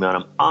inviting me on.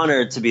 I'm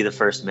honored to be the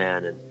first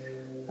man, and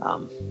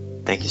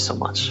thank you so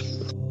much.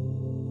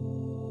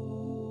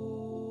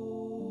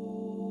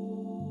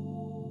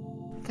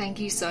 Thank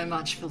you so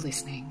much for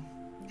listening.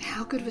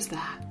 How good was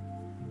that?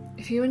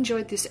 If you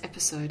enjoyed this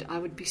episode, I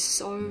would be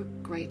so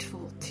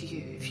grateful to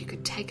you if you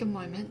could take a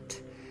moment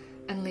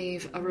and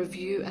leave a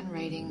review and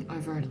rating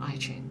over at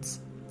iTunes.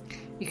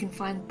 You can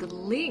find the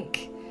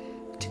link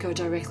to go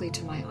directly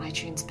to my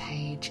iTunes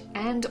page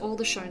and all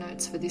the show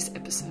notes for this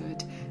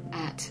episode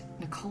at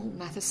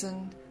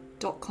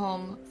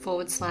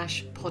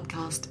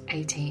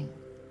NicoleMatheson.com/podcast18.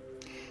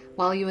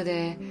 While you are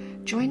there,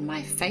 join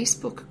my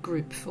Facebook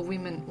group for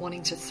women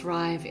wanting to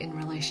thrive in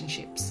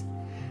relationships,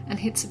 and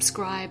hit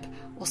subscribe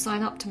or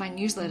sign up to my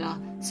newsletter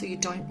so you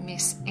don't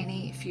miss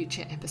any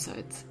future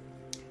episodes.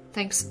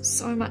 Thanks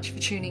so much for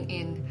tuning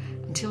in.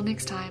 Until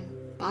next time,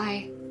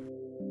 bye.